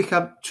here we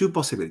have two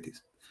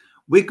possibilities.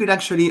 We could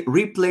actually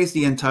replace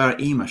the entire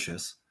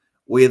images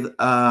with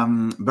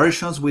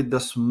versions with the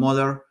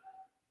smaller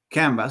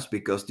canvas,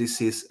 because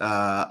this is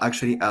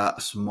actually a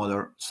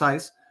smaller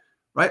size,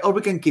 right? Or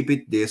we can keep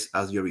it this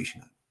as the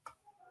original.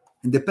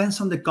 It depends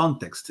on the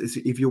context.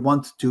 If you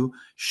want to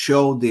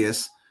show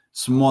this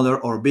smaller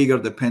or bigger,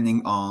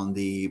 depending on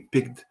the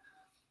picked,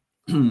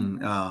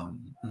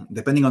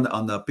 depending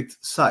on the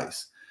picked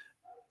size.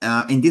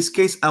 In this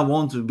case, I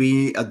won't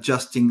be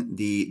adjusting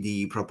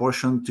the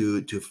proportion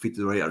to fit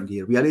the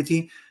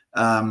reality,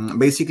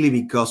 basically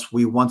because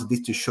we want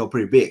this to show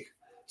pretty big.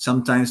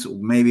 Sometimes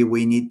maybe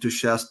we need to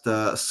just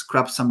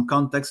scrap some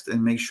context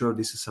and make sure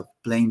this is a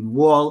plain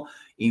wall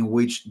in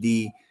which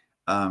the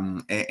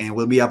and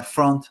will be up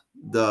front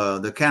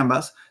the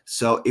canvas.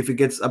 So if it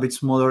gets a bit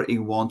smaller, it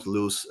won't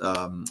lose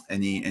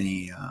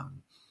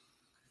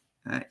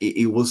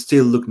it will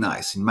still look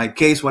nice. In my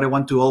case, what I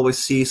want to always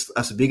see is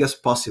as big as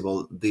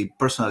possible the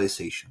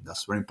personalization.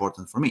 That's very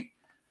important for me.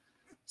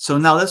 So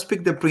now let's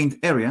pick the print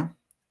area,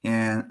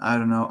 and I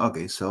don't know.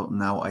 Okay, so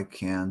now I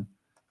can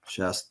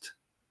just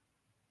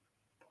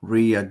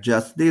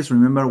readjust this.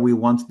 Remember, we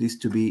want this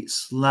to be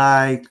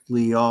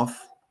slightly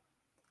off.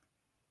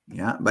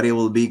 Yeah, but it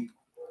will be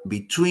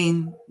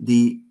between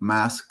the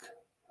mask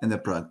and the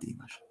product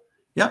image.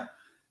 Yeah,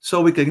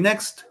 so we click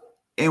next,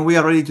 and we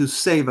are ready to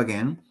save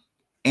again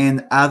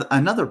and add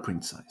another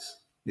print size.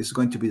 This is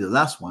going to be the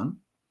last one.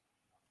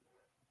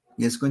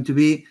 It's going to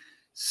be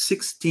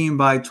 16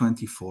 by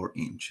 24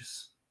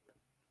 inches.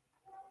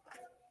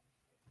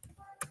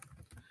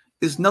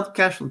 It's not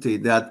casualty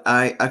that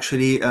I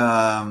actually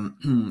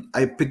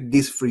I picked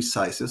these three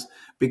sizes,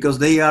 because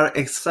they are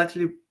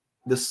exactly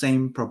the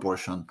same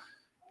proportion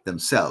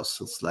themselves.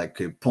 It's like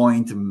a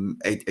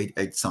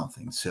 0.888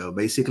 something. So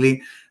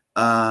basically,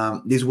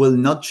 this will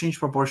not change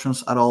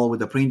proportions at all with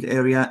the print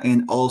area,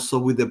 and also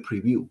with the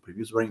preview.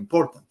 Preview is very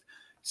important.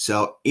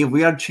 So if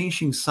we are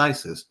changing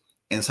sizes,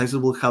 and sizes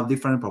will have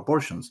different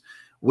proportions,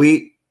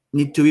 we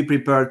need to be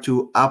prepared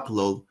to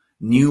upload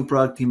new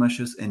product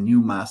images and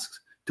new masks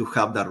to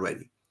have that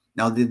ready.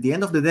 Now, at the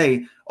end of the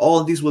day,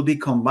 all these will be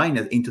combined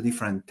into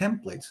different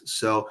templates,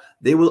 so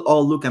they will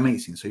all look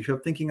amazing. So if you're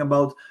thinking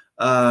about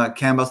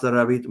canvas that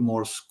are a bit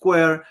more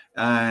square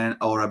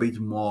or a bit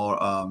more,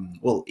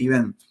 well,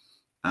 even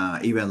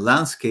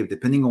landscape,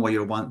 depending on what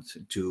you want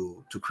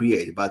to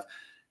create. But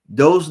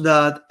Those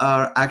that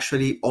are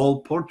actually all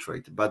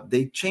portrait, but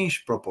they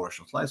change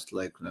proportions, like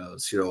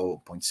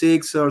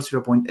 0.6 or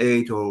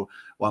 0.8 or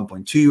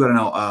 1.2, I don't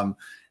know.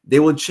 They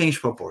will change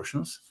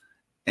proportions.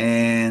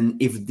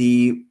 And if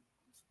the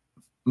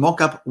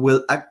mockup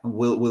will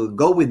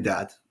go with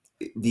that,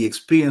 the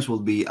experience will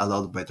be a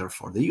lot better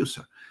for the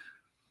user.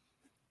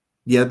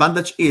 The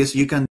advantage is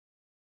you can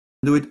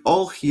do it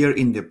all here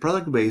in the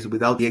product base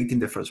without creating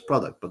the first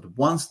product. But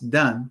once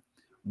done,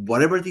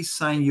 whatever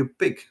design you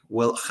pick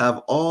will have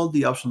all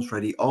the options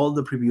ready, all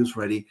the previews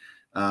ready,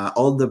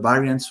 all the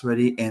variants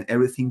ready, and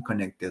everything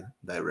connected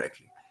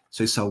directly.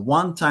 So it's a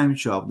one-time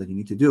job that you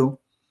need to do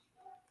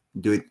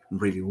it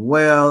really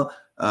well,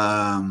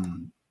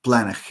 plan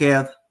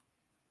ahead,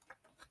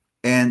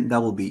 and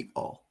that will be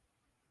all.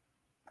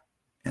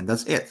 And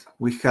that's it.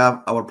 We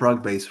have our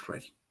product base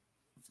ready.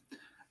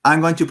 I'm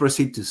going to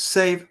proceed to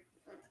save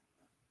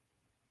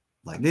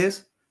like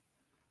this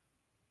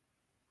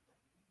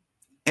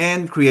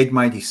and create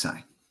my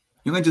design.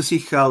 You're going to see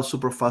how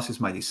super fast is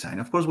my design.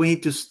 Of course, we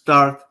need to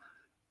start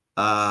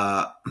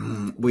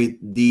with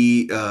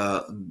the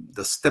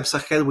steps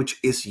ahead, which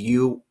is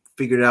you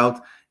figure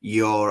out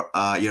your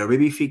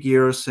baby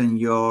figures and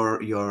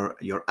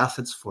your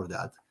assets for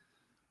that.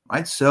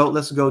 Right, so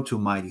let's go to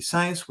My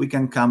Designs. We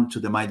can come to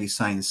the My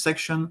Designs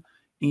section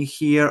in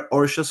here,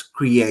 or just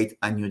create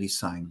a new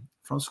design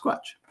from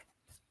scratch.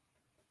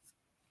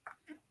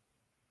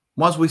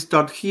 Once we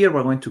start here,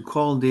 we're going to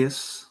call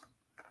this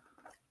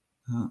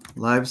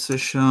live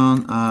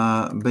session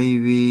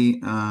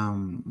baby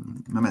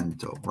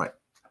memento, right?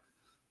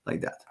 Like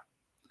that.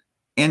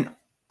 And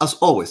as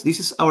always, this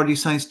is our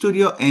design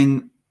studio,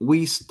 and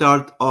we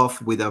start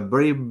off with a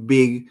very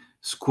big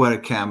square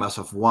canvas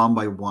of 1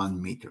 by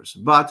 1 meters.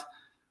 But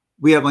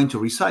we are going to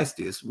resize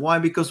this. Why?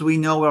 Because we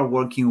know we're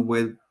working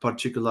with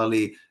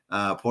particularly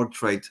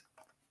portrait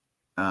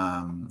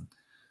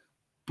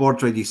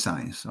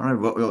designs. All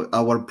right,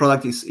 our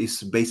product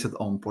is based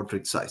on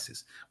portrait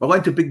sizes. We're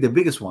going to pick the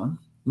biggest one,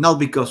 not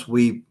because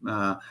we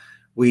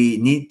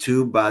need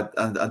to, but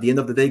at the end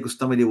of the day,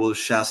 Customily will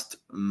just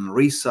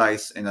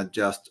resize and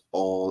adjust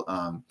all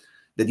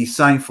the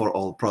design for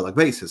all product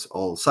bases,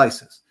 all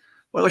sizes.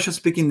 Well, we're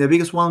just picking the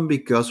biggest one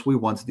because we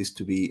want this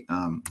to be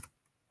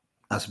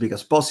as big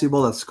as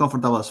possible, as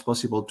comfortable as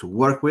possible to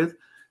work with.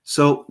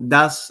 So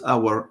that's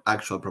our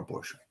actual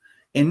proportion.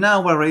 And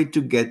now we're ready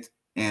to get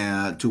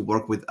to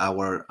work with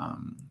our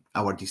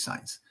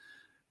designs.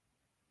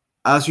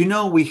 As you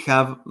know, we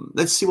have,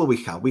 let's see what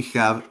we have. We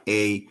have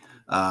a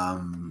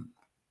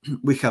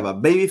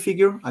baby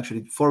figure,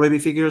 actually 4 baby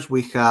figures.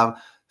 We have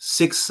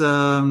 6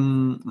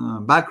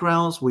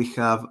 backgrounds. We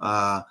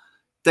have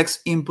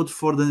text input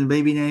for the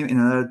baby name and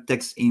another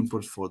text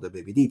input for the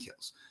baby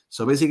details.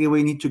 So basically,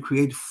 we need to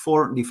create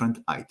 4 different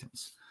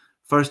items.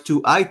 First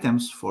 2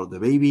 items for the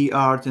baby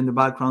art in the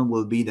background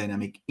will be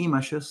dynamic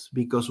images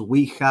because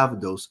we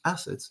have those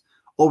assets,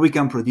 or we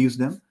can produce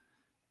them.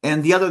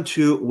 And the other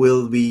 2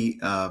 will be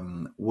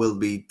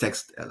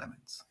text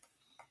elements.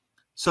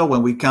 So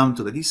when we come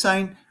to the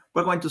design,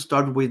 we're going to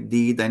start with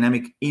the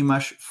dynamic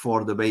image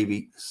for the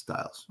baby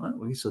styles.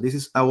 Right? So this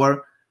is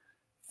our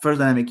first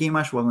dynamic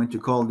image. We're going to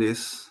call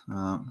this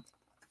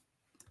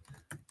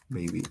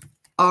baby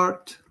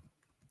art.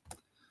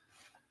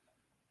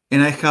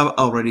 And I have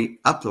already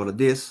uploaded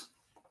this.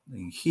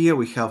 In here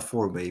we have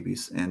 4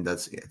 babies, and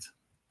that's it.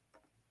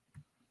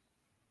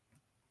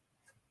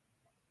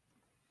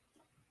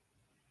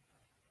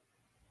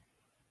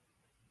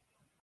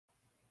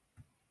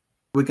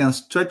 We can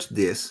stretch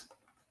this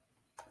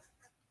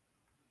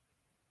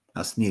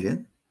as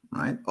needed,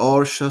 right?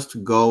 Or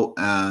just go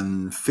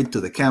and fit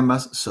to the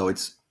canvas so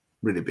it's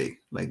really big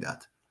like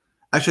that.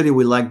 Actually,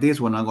 we like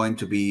this. We're not going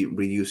to be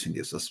reducing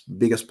this as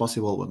big as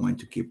possible. We're going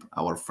to keep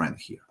our friend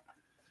here.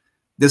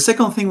 The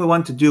second thing we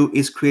want to do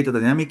is create a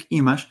dynamic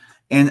image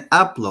and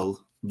upload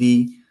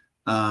the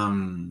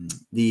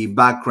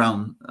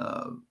background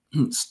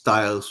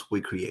styles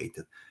we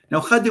created. Now,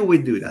 how do we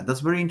do that? That's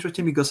very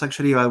interesting because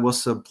actually I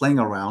was playing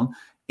around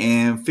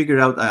and figured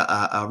out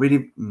a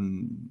really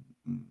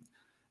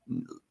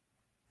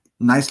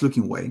nice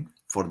looking way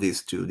for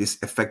this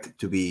effect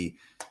to be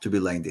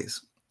like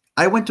this.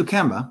 I went to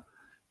Canva,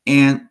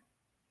 and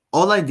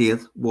all I did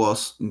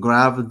was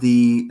grab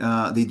the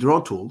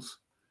draw tools,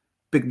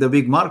 pick the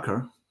big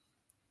marker,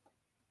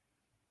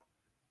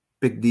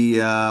 pick the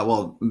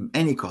well,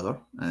 any color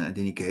in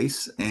any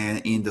case,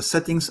 and in the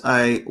settings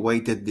I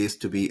weighted this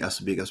to be as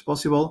big as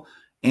possible,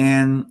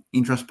 and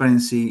in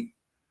transparency,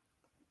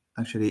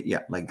 actually,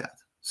 yeah, like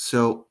that.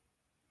 So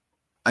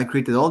I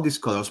created all these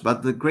colors.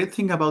 But the great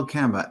thing about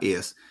Canva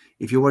is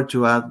if you were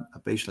to add a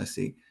page, let's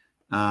see,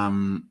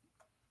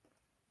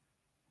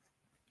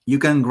 you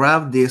can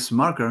grab this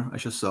marker I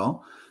just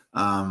saw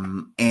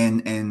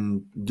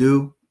and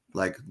do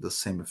like the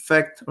same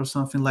effect or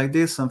something like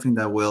this, something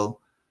that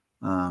will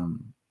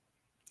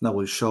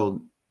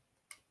show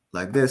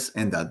like this,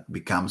 and that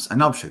becomes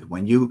an object.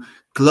 When you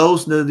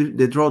close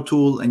the draw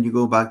tool and you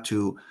go back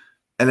to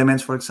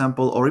elements, for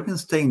example, or even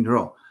stay in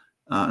draw,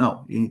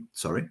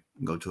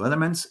 go to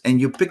elements, and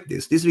you pick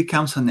this. This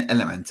becomes an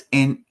element,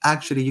 and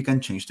actually you can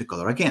change the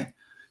color again.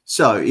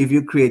 So if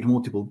you create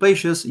multiple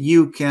pages,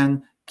 you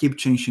can keep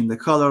changing the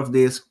color of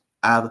this,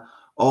 add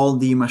all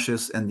the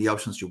images and the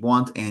options you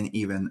want, and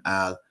even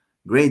add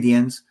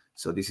gradients.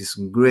 So this is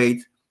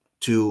great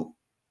to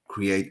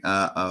create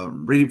a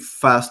really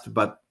fast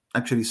but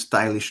actually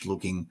stylish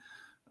looking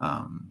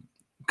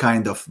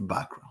kind of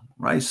background,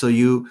 right? So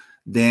you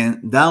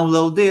then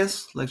download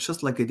this, like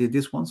just like I did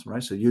this once,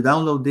 right? So you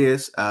download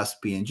this as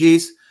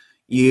PNGs.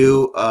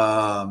 You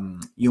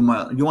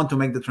want to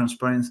make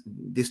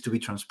this to be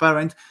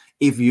transparent.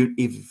 If you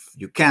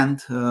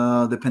can't,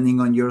 depending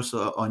on your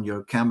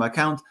Canva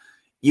account,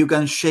 you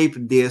can shape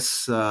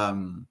this.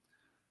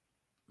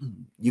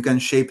 You can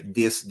shape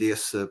these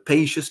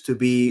pages to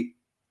be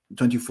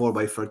 24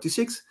 by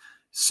 36,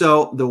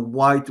 so the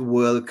white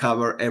will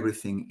cover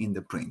everything in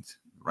the print,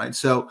 right?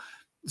 So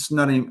it's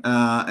not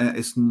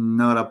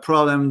a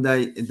problem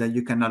that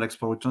you cannot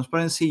export with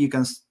transparency. You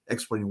can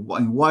export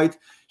in white.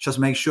 Just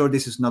make sure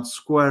this is not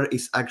square.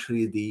 It's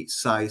actually the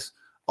size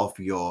of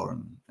your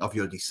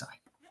design.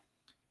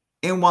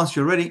 And once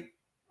you're ready,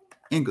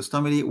 in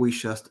Customily, we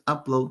just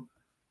upload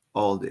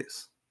all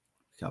this.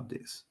 We have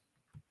this.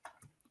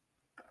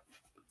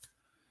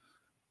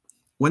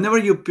 Whenever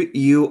you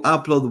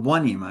upload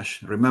one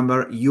image,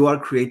 remember you are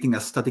creating a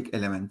static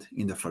element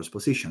in the first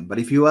position. But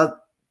if you add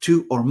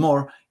two or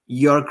more,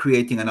 you're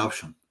creating an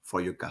option for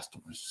your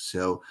customers.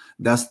 So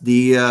that's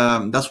the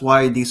that's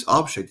why this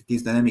object,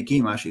 this dynamic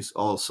image, is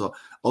also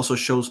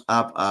shows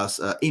up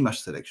as image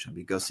selection,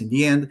 because in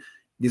the end,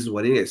 this is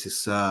what it is.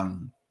 It's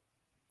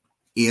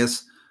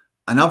is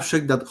an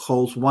object that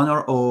holds one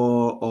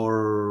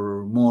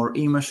or more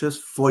images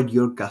for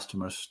your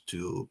customers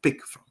to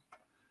pick from.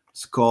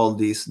 Let's call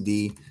this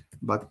the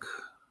background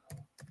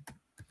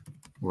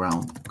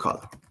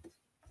color.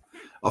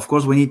 Of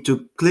course, we need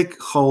to click,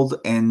 hold,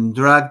 and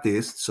drag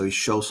this so it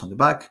shows on the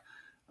back.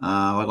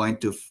 We're going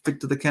to fit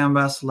to the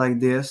canvas like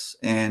this,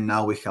 and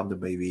now we have the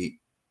baby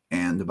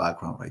and the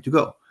background ready to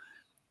go.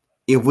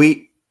 If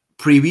we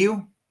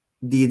preview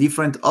the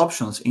different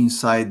options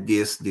inside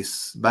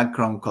this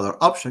background color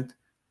object,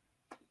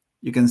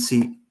 you can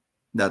see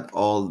that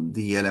all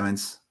the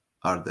elements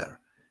are there.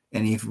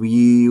 And if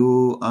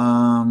you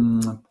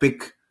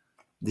pick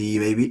the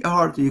baby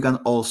art, you can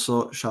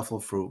also shuffle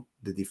through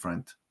the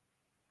different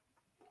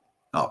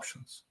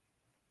options.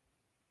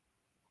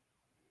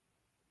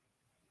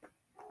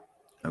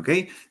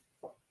 Okay.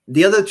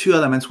 The other two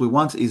elements we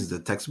want is the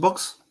text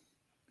box,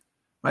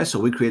 right? So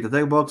we create a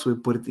text box, we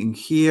put it in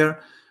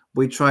here.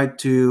 We try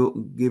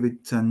to give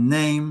it a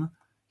name.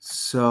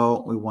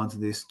 So we want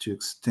this to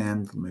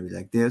extend maybe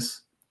like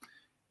this.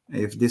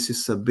 If this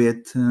is a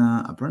bit,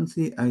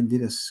 apparently I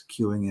did a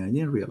skewing and I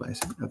didn't realize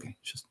it. Okay,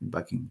 just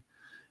backing.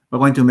 We're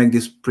going to make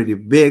this pretty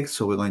big.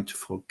 So we're going to,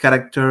 for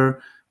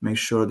character, make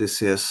sure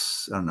this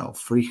is, I don't know,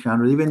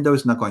 300, even though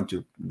it's not going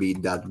to be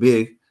that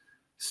big.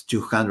 It's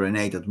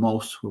 208 at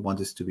most. We want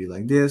this to be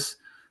like this.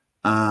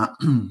 I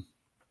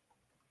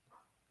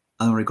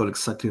don't recall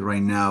exactly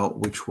right now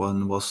which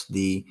one was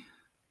the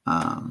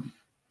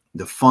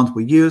font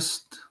we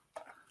used.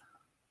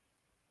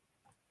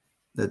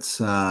 Let's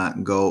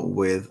go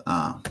with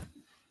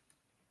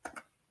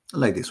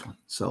like this one.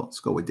 So let's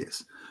go with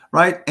this,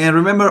 right? And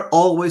remember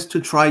always to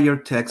try your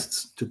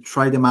texts, to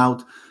try them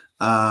out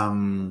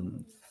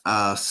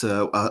as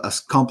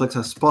complex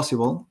as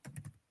possible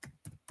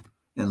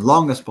and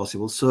long as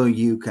possible, so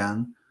you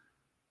can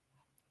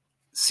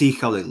see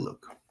how they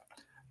look.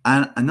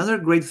 And another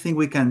great thing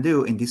we can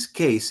do in this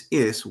case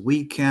is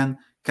we can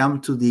come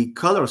to the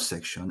color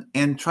section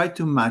and try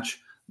to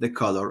match the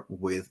color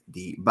with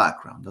the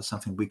background. That's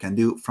something we can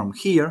do from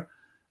here.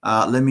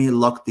 Let me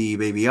lock the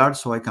baby art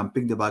so I can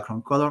pick the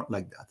background color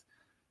like that.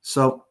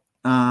 So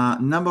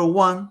number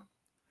one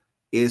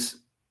is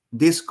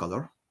this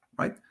color,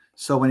 right?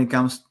 So when it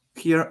comes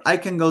here, I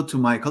can go to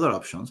my color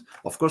options.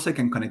 Of course, I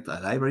can connect a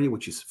library,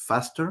 which is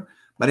faster.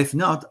 But if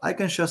not, I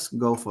can just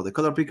go for the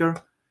color picker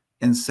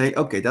and say,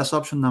 okay, that's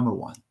option number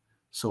one.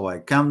 So I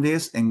come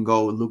this and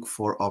go look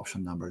for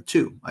option number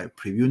two. I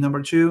preview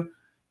number two.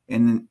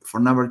 And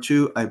for number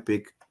two, I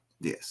pick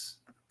this.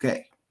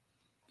 Okay.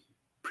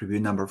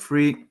 Preview number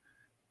three.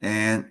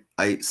 And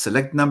I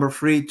select number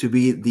three to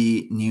be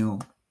the new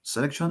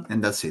selection.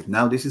 And that's it.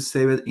 Now this is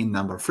saved in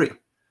number three.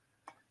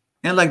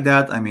 And like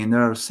that, I mean,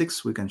 there are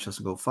 6. We can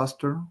just go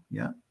faster.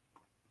 Yeah.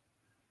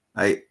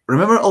 I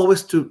remember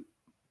always to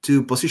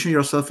position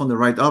yourself on the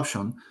right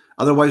option.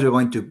 Otherwise, you're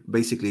going to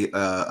basically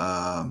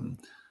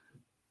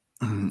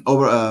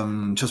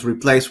just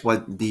replace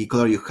what the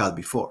color you had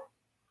before.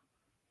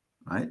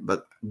 Right?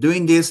 But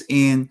doing this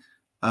in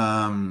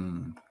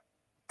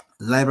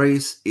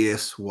libraries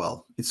is,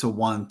 well, it's a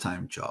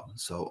one-time job.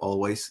 So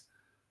always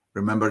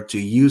remember to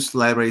use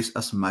libraries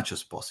as much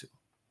as possible.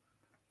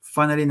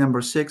 Finally,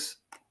 number 6,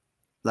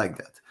 like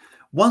that.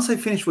 Once I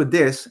finish with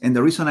this, and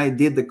the reason I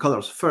did the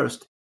colors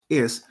first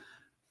is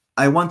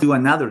I want to do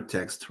another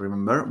text,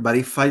 remember? But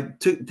if I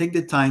take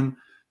the time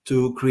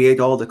to create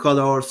all the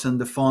colors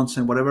and the fonts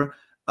and whatever,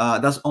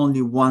 that's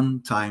only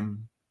one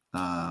time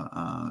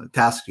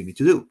task you need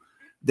to do.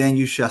 Then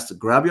you just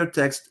grab your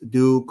text,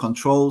 do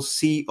Control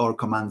C or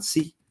Command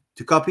C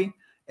to copy,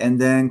 and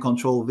then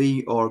Control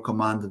V or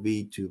Command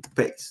V to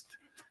paste.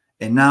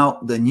 And now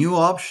the new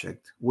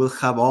object will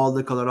have all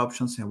the color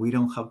options, and we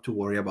don't have to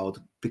worry about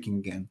picking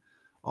again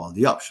all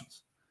the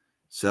options.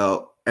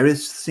 So every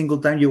single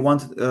time you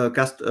want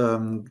text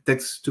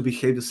to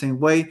behave the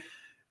same way,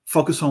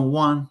 focus on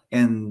one,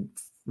 and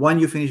when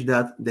you finish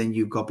that, then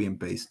you copy and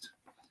paste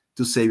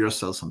to save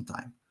yourself some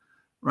time.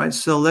 Right,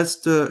 so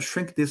let's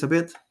shrink this a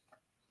bit.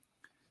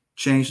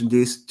 Change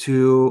this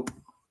to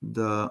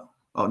the,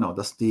 oh no,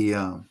 that's the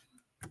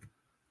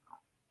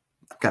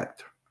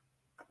character.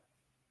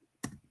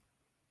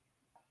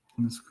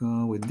 Let's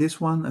go with this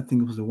one. I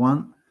think it was the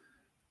one.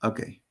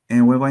 Okay,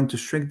 and we're going to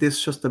shrink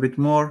this just a bit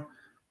more.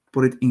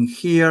 Put it in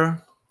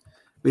here.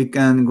 We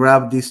can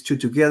grab these two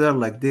together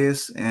like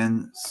this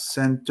and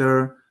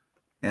center,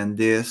 and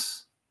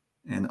this,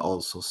 and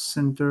also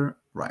center,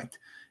 right?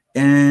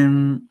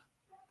 And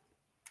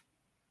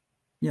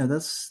yeah,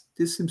 this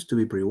seems to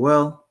be pretty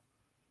well.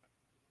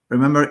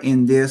 Remember,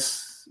 in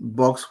this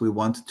box, we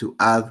want to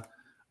add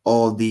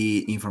all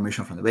the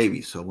information from the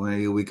baby. So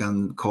we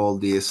can call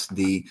this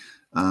the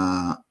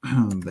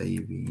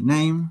baby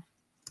name,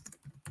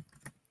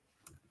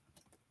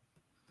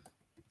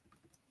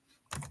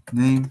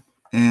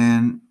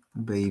 and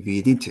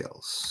baby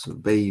details.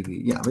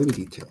 Baby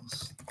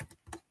details.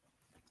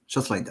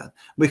 Just like that.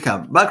 We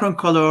have background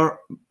color,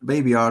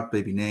 baby art,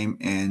 baby name,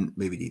 and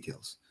baby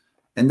details.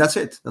 And that's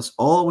it. That's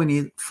all we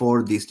need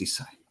for this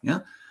design.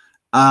 Yeah.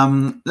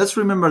 Let's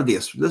remember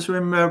this. Let's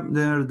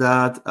remember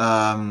that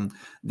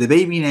the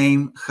baby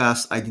name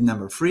has ID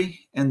number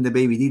 3 and the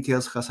baby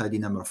details has ID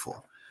number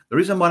 4. The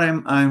reason why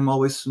I'm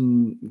always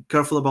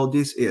careful about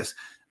this is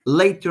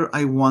later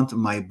I want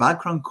my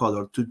background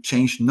color to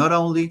change not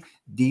only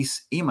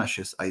these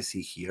images I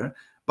see here,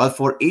 but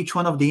for each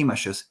one of the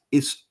images,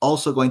 it's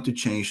also going to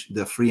change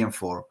the 3 and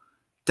 4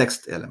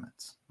 text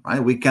elements. Right?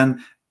 We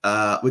can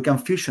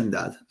fusion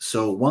that.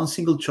 So one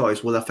single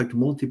choice will affect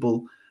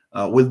multiple.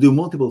 Will do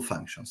multiple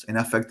functions and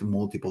affect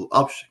multiple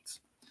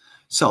objects.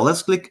 So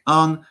let's click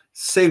on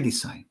Save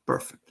Design.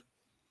 Perfect.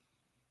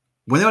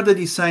 Whenever the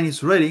design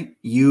is ready,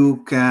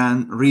 you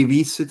can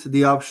revisit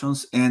the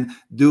options and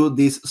do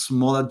these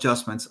small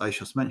adjustments I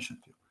just mentioned.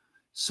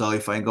 So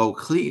if I go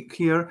click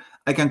here,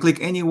 I can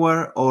click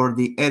anywhere or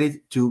the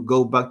edit to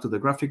go back to the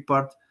graphic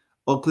part,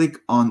 or click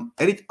on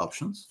Edit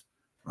Options,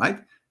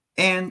 right?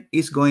 And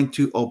it's going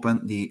to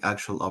open the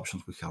actual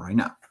options we have right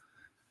now.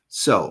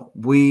 So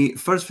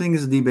first thing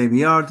is the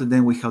baby art,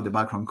 then we have the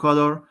background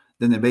color,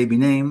 then the baby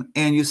name,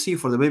 and you see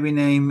for the baby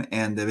name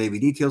and the baby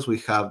details, we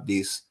have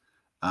these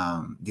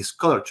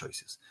color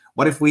choices.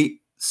 What if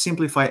we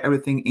simplify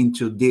everything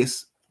into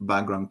this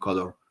background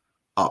color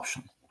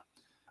option?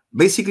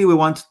 Basically, we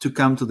want to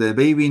come to the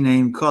baby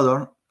name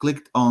color,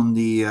 click on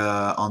the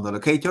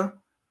locator,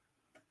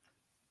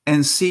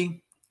 and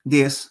see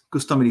this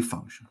Customily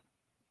function.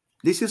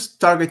 This is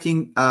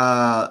targeting,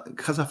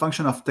 has a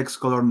function of text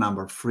color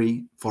number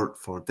 3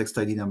 for text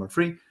ID number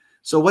 3.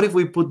 So what if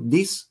we put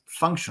this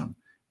function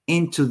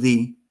into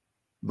the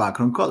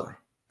background color?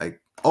 I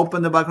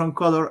open the background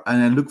color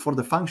and I look for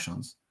the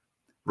functions.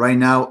 Right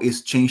now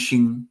it's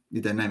changing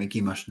the dynamic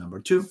image number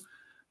 2,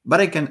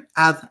 but I can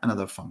add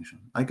another function.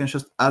 I can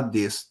just add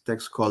this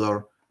text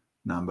color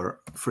number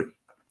 3.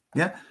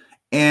 Yeah,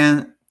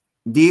 and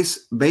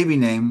this baby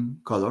name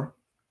color,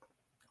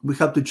 we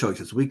have two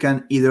choices. We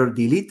can either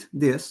delete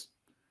this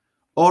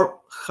or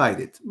hide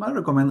it. I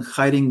recommend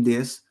hiding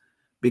this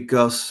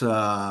because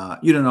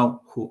you don't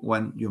know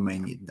when you may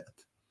need that.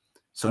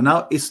 So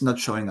now it's not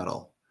showing at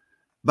all.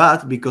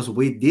 But because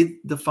we did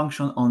the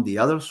function on the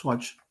other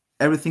swatch,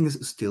 everything is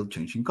still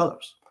changing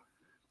colors.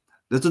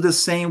 Let's do the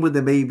same with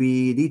the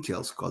baby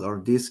details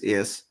color. This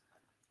is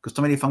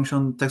Customily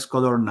function text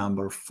color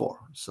number 4.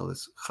 So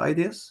let's hide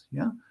this,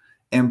 yeah,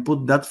 and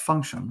put that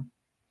function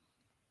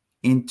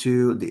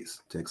into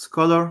this text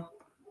color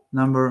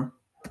number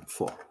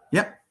 4.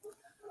 Yeah,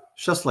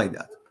 just like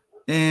that.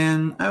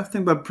 And I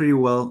think we're pretty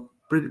well,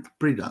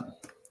 pretty done.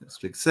 Let's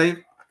click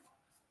Save.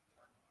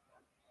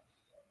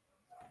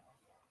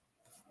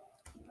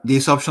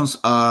 These options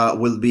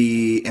will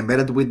be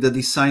embedded with the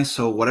design,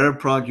 so whatever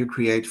product you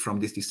create from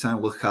this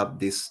design will have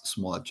these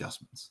small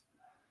adjustments.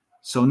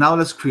 So now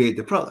let's create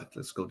the product.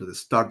 Let's go to the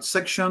Start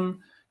section,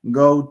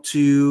 go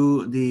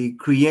to the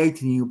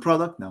Create New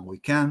Product. Now we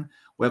can.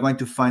 We're going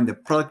to find the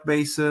product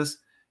bases,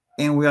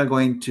 and we are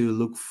going to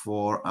look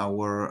for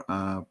our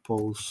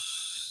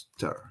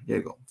poster. There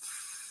you go.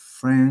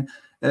 Frame.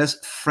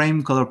 That's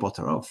frame color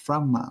poster. Oh,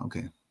 from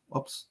okay.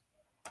 Oops.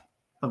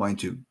 I'm going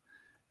to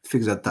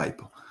fix that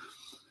typo.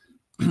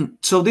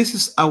 So this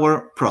is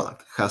our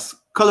product. It has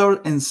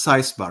color and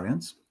size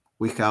variants.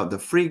 We have the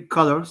free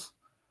colors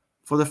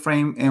for the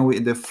frame and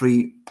with the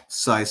free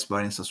size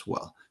variants as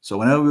well. So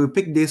whenever we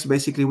pick this,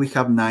 basically we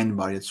have 9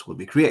 variants will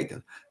be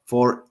created.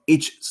 For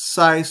each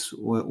size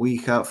we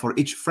have, for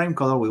each frame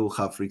color, we will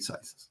have 3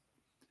 sizes.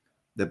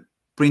 The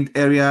print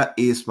area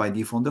is by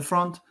default the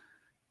front,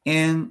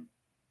 and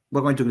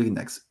we're going to click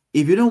next.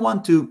 If you don't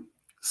want to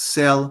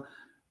sell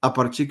a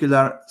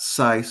particular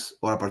size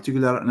or a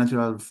particular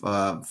natural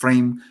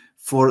frame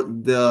for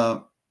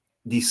the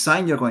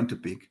design you're going to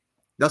pick,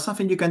 that's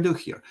something you can do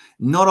here.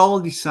 Not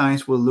all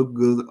designs will look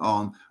good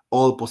on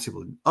all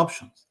possible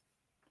options.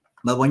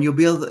 But when you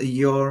build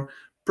your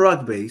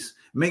product base,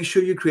 make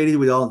sure you create it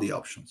with all the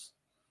options.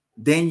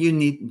 Then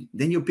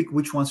you pick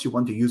which ones you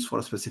want to use for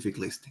a specific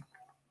listing.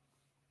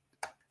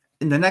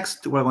 In the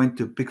next, we're going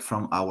to pick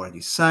from our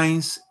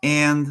designs,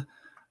 and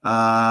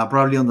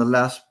probably on the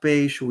last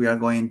page, we are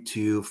going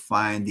to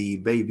find the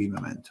baby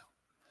memento.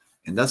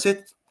 And that's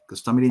it.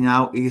 Customily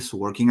now is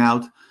working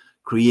out,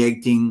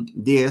 creating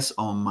this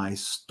on my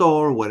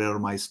store, whether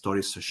my store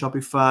is a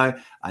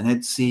Shopify, an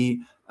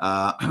Etsy,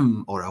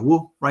 or a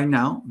Woo right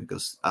now,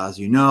 because as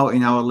you know,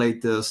 in our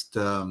latest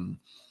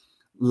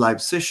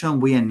live session,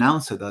 we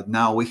announced that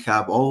now we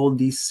have all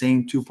these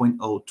same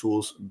 2.0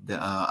 tools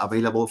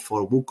available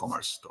for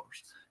WooCommerce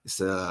stores. It's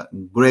a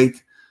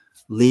great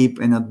leap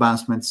and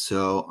advancement.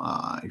 So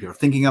if you're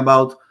thinking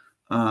about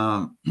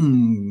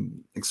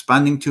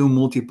expanding to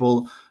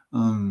multiple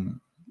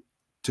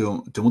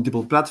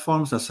multiple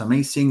platforms, that's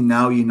amazing.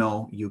 Now you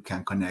know you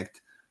can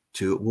connect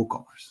to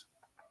WooCommerce.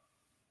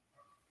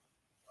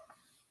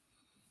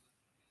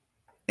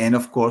 And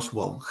of course,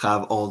 we'll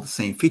have all the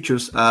same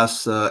features as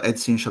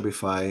Etsy and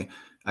Shopify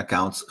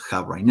accounts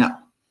have right now.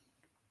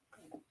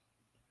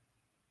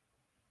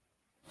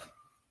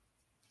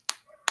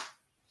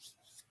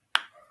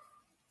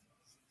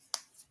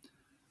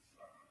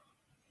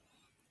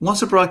 Once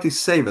the product is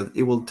saved,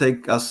 it will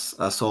take us,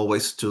 as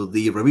always, to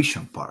the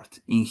revision part.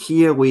 In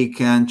here, we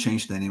can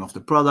change the name of the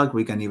product.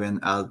 We can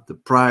even add the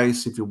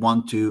price if you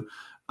want to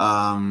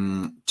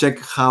check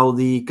how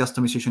the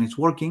customization is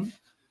working.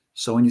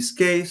 So in this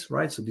case,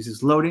 right, so this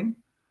is loading.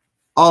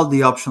 All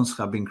the options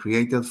have been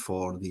created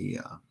for the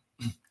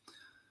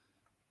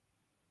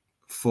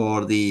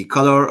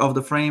color of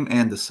the frame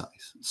and the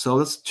size. So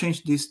let's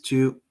change this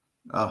to,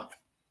 I'm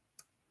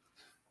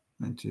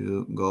going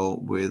to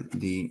go with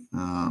the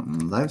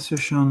live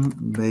session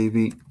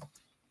baby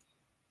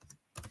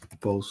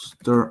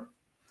poster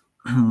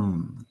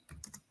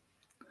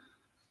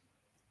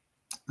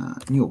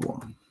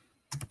newborn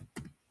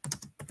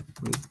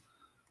with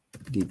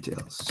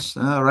details.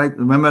 All right.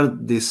 Remember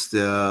this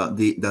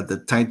that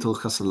the title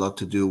has a lot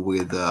to do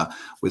with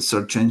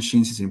search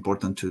engines. It's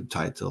important to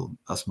title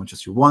as much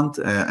as you want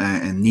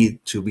and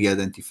need to be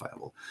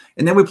identifiable.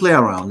 And then we play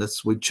around.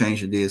 We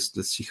change this.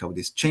 Let's see how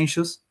this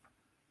changes.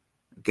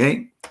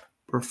 Okay,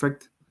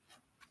 perfect.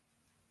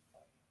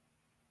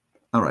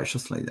 All right,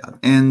 just like that.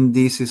 And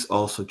this is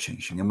also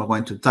changing. Am I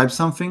going to type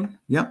something?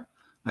 Yeah,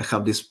 I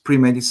have these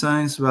pre-made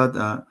designs,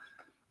 but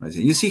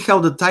you see how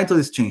the title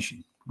is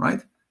changing,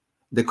 right?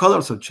 The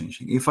colors are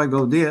changing. If I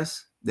go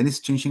this, then it's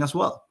changing as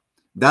well.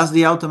 That's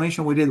the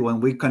automation we did when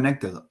we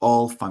connected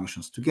all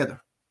functions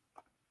together.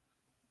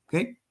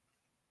 Okay.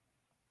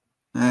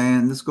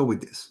 And let's go with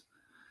this.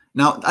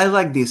 Now, I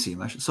like this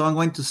image, so I'm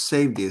going to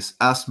save this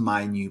as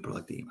my new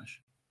product image.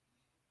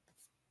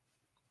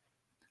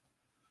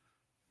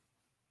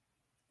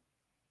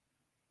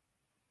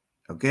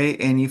 Okay,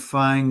 and if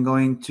I'm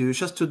going to,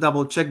 just to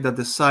double check that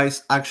the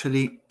size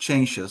actually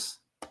changes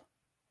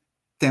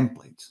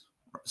templates.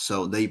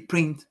 So they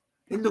print,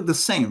 they look the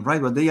same, right?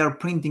 But they are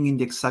printing in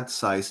the exact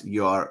size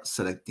you are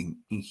selecting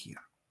in here.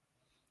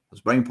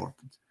 That's very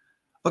important.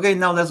 Okay,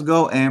 now let's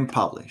go and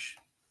publish.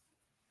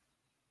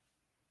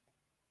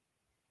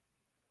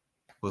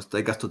 Will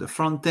take us to the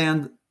front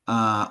end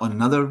on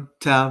another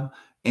tab,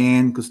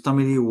 and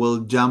Customily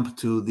will jump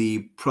to the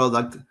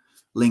product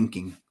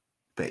linking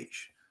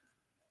page.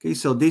 Okay,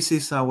 so this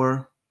is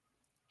our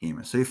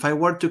image. So if I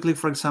were to click,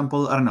 for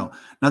example, I don't know,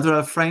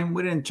 natural frame,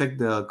 we didn't check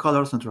the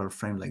colors, natural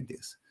frame like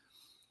this.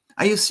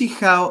 And you see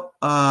how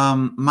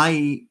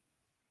my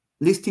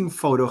listing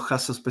photo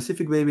has a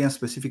specific baby and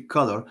specific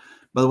color,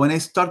 but when I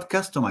start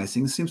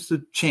customizing, it seems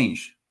to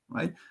change,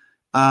 right?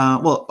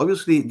 Well,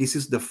 obviously, this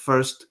is the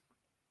first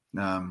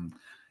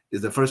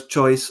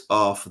choice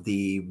of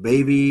the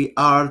baby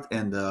art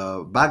and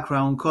the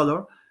background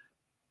color.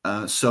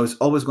 So it's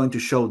always going to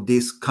show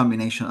this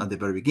combination at the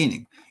very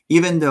beginning,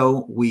 even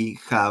though we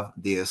have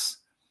this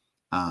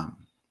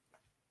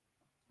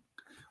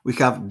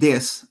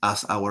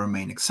as our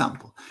main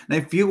example. Now,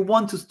 if you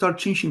want to start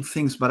changing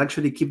things, but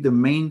actually keep the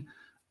main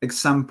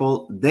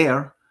example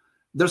there,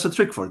 there's a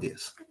trick for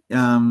this.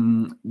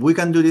 We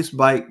can do this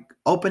by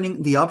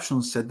opening the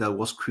option set that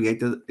was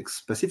created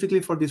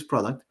specifically for this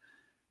product,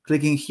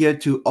 clicking here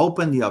to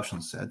open the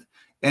option set,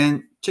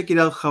 and check it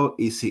out how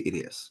easy it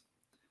is.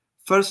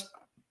 First,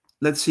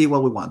 let's see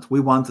what we want. We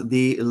want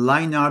the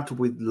line art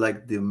with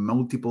like the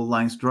multiple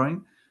lines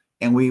drawing,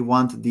 and we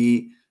want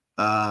the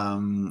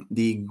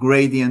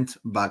gradient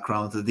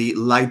background, the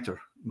lighter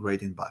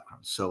gradient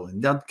background. So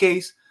in that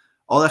case,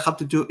 all I have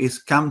to do is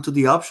come to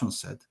the option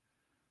set,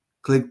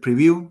 click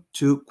preview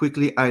to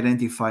quickly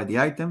identify the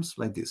items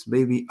like this,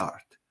 baby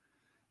art.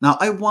 Now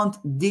I want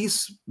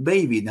this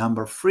baby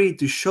number 3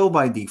 to show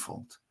by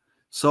default.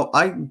 So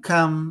I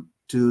come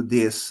to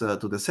this to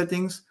the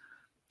settings.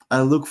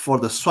 I look for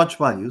the swatch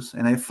values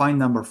and I find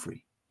number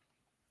 3.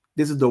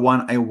 This is the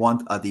one I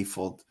want a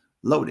default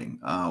loading.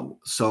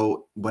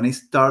 So when I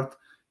start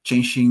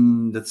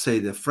changing, let's say,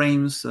 the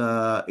frames,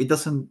 it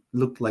doesn't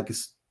look like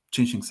it's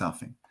changing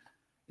something.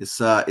 It's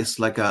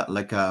like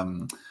like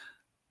an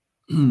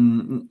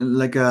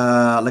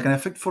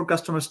effect for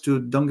customers to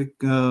don't get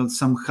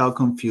somehow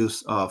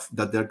confused of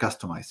that they're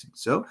customizing.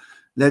 So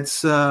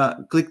let's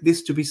click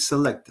this to be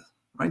selected,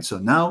 right? So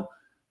now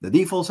the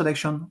default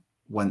selection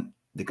when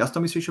the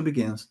customization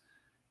begins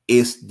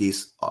is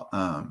this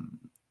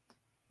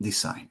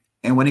design.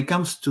 And when it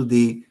comes to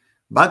the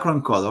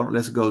background color,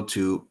 let's go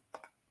to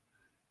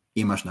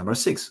image number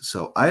 6.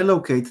 So I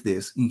locate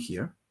this in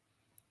here.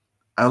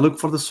 I look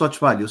for the swatch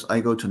values.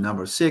 I go to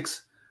number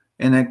 6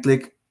 and I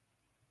click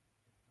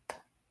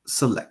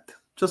select,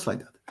 just like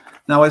that.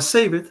 Now I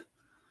save it,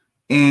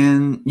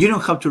 and you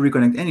don't have to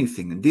reconnect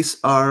anything. These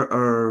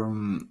are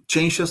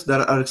changes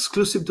that are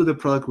exclusive to the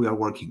product we are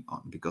working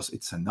on because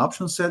it's an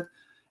option set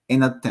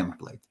and a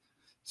template.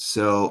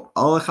 So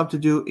all I have to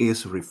do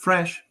is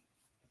refresh.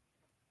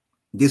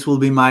 This will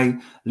be my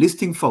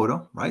listing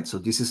photo, right? So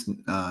this is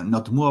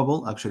not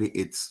movable. Actually,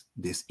 it's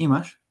this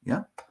image,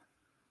 yeah?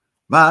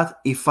 But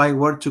if I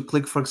were to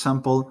click, for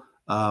example,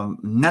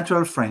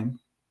 natural frame,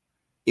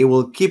 it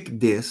will keep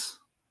this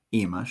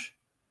image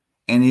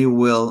and it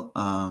will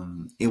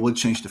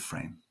change the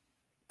frame,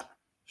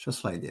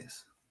 just like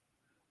this.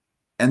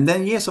 And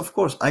then, yes, of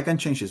course, I can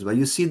change this, but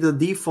you see the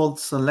default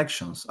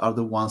selections are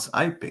the ones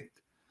I picked.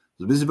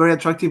 So this is very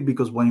attractive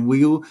because when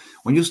you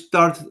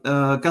start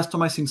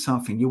customizing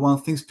something, you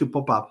want things to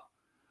pop up.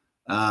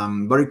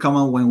 Very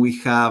common when we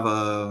have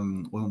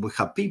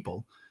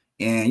people.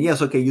 And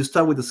yes, okay, you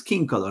start with the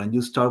skin color and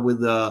you start with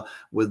the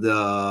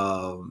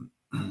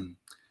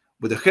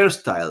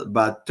hairstyle,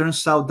 but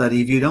turns out that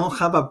if you don't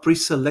have a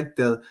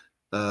pre-selected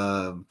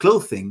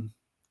clothing,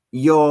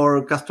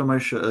 your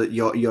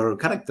your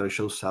character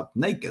shows up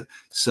naked.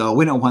 So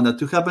we don't want that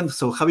to happen.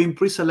 So having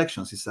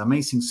pre-selections is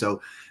amazing.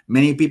 So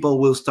many people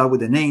will start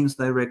with the names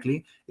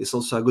directly. It's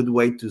also a good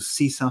way to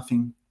see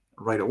something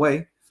right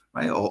away,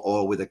 right?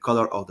 Or with the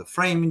color of the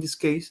frame in this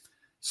case.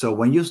 So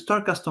when you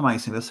start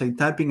customizing, let's say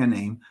typing a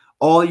name,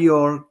 all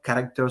your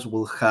characters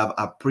will have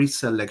a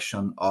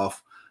pre-selection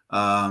of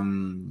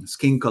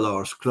skin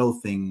colors,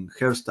 clothing,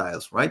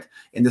 hairstyles, right?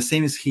 And the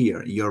same is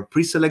here. Your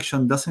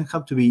pre-selection doesn't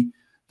have to be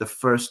the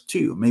first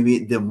 2.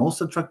 Maybe the most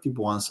attractive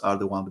ones are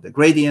the one with the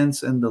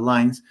gradients and the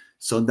lines.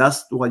 So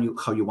that's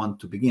how you want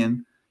to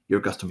begin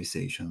your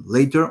customization.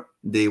 Later,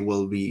 they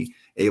will be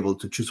able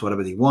to choose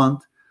whatever they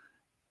want.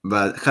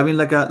 But having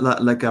like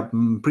a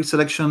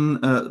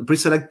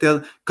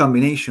pre-selected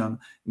combination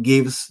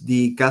gives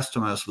the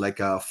customers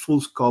like a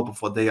full scope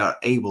of what they are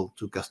able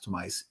to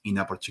customize in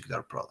a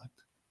particular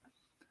product.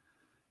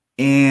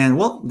 And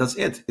well, that's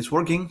it. It's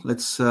working.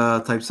 Let's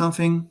type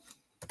something.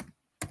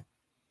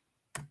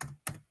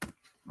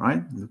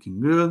 Right, looking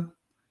good.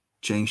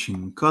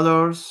 Changing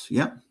colors,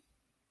 yeah,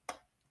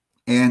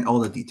 and all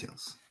the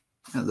details.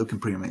 Yeah, looking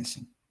pretty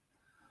amazing.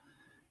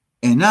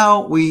 And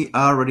now we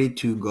are ready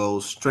to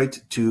go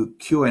straight to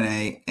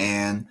Q&A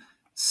and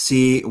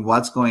see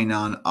what's going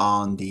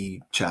on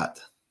the chat.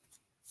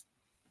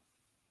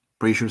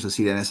 Pretty sure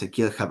Cecilia and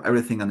Ezequiel have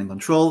everything under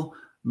control,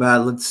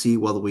 but let's see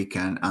what we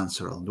can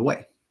answer on the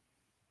way.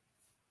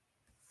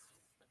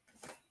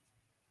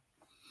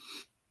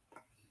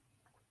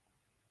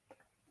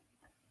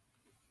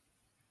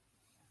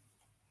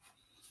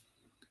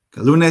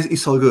 Luna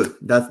is all good.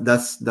 That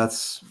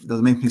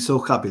makes me so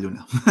happy,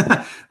 Luna.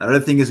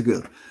 Everything is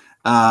good.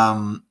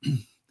 Okay,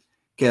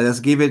 let's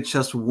give it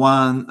just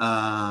one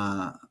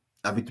a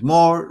bit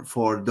more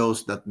for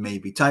those that may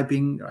be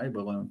typing. Right,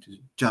 we're going to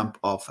jump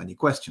off any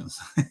questions.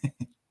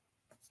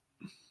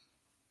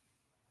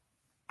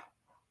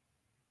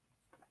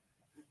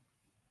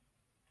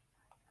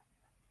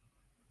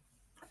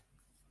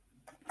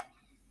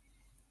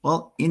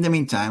 Well, in the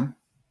meantime,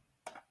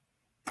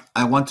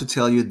 I want to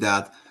tell you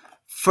that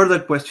further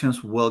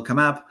questions will come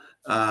up,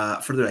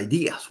 further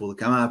ideas will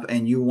come up,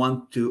 and you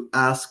want to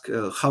ask,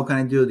 how can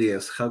I do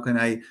this? How can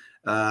I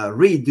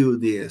redo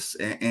this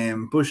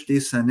and push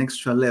this an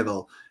extra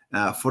level?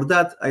 For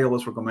that, I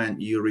always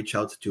recommend you reach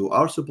out to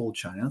our support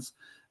channels.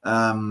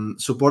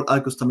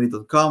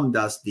 Support@customily.com.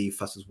 That's the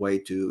fastest way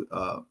to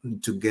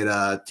get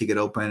a ticket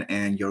open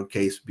and your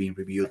case being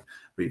reviewed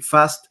really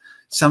fast.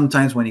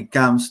 Sometimes when it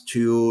comes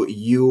to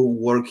you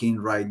working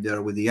right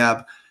there with the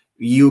app,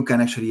 you can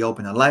actually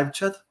open a live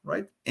chat,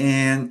 right?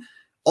 And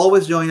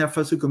always join our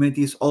Facebook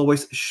communities,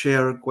 always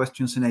share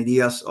questions and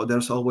ideas, or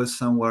there's always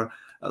somewhere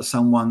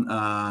someone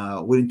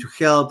willing to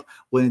help,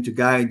 willing to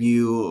guide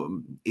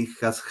you. It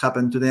has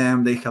happened to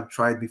them. They have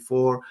tried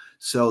before,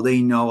 so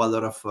they know a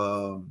lot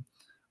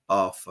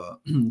of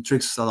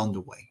tricks along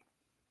the way.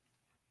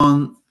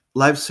 On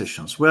live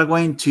sessions, we're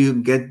going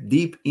to get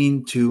deep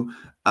into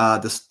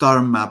the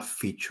star map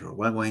feature.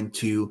 We're going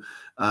to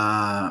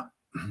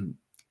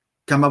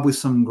come up with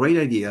some great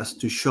ideas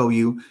to show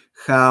you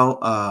how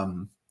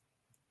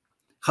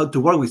how to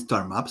work with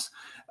star maps.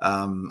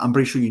 I'm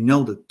pretty sure you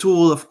know the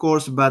tool, of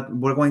course, but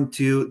we're going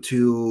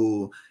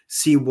to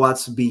see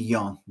what's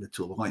beyond the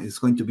tool. It's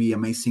going to be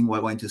amazing.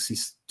 We're going to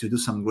do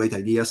some great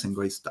ideas and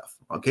great stuff.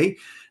 Okay,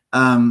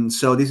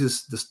 so this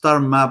is the star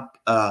map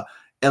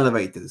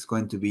elevated. It's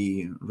going to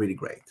be really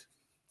great.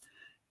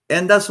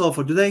 And that's all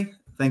for today.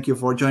 Thank you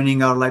for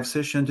joining our live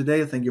session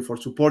today. Thank you for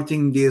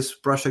supporting this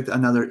project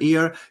another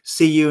year.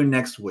 See you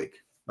next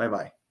week.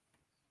 Bye-bye.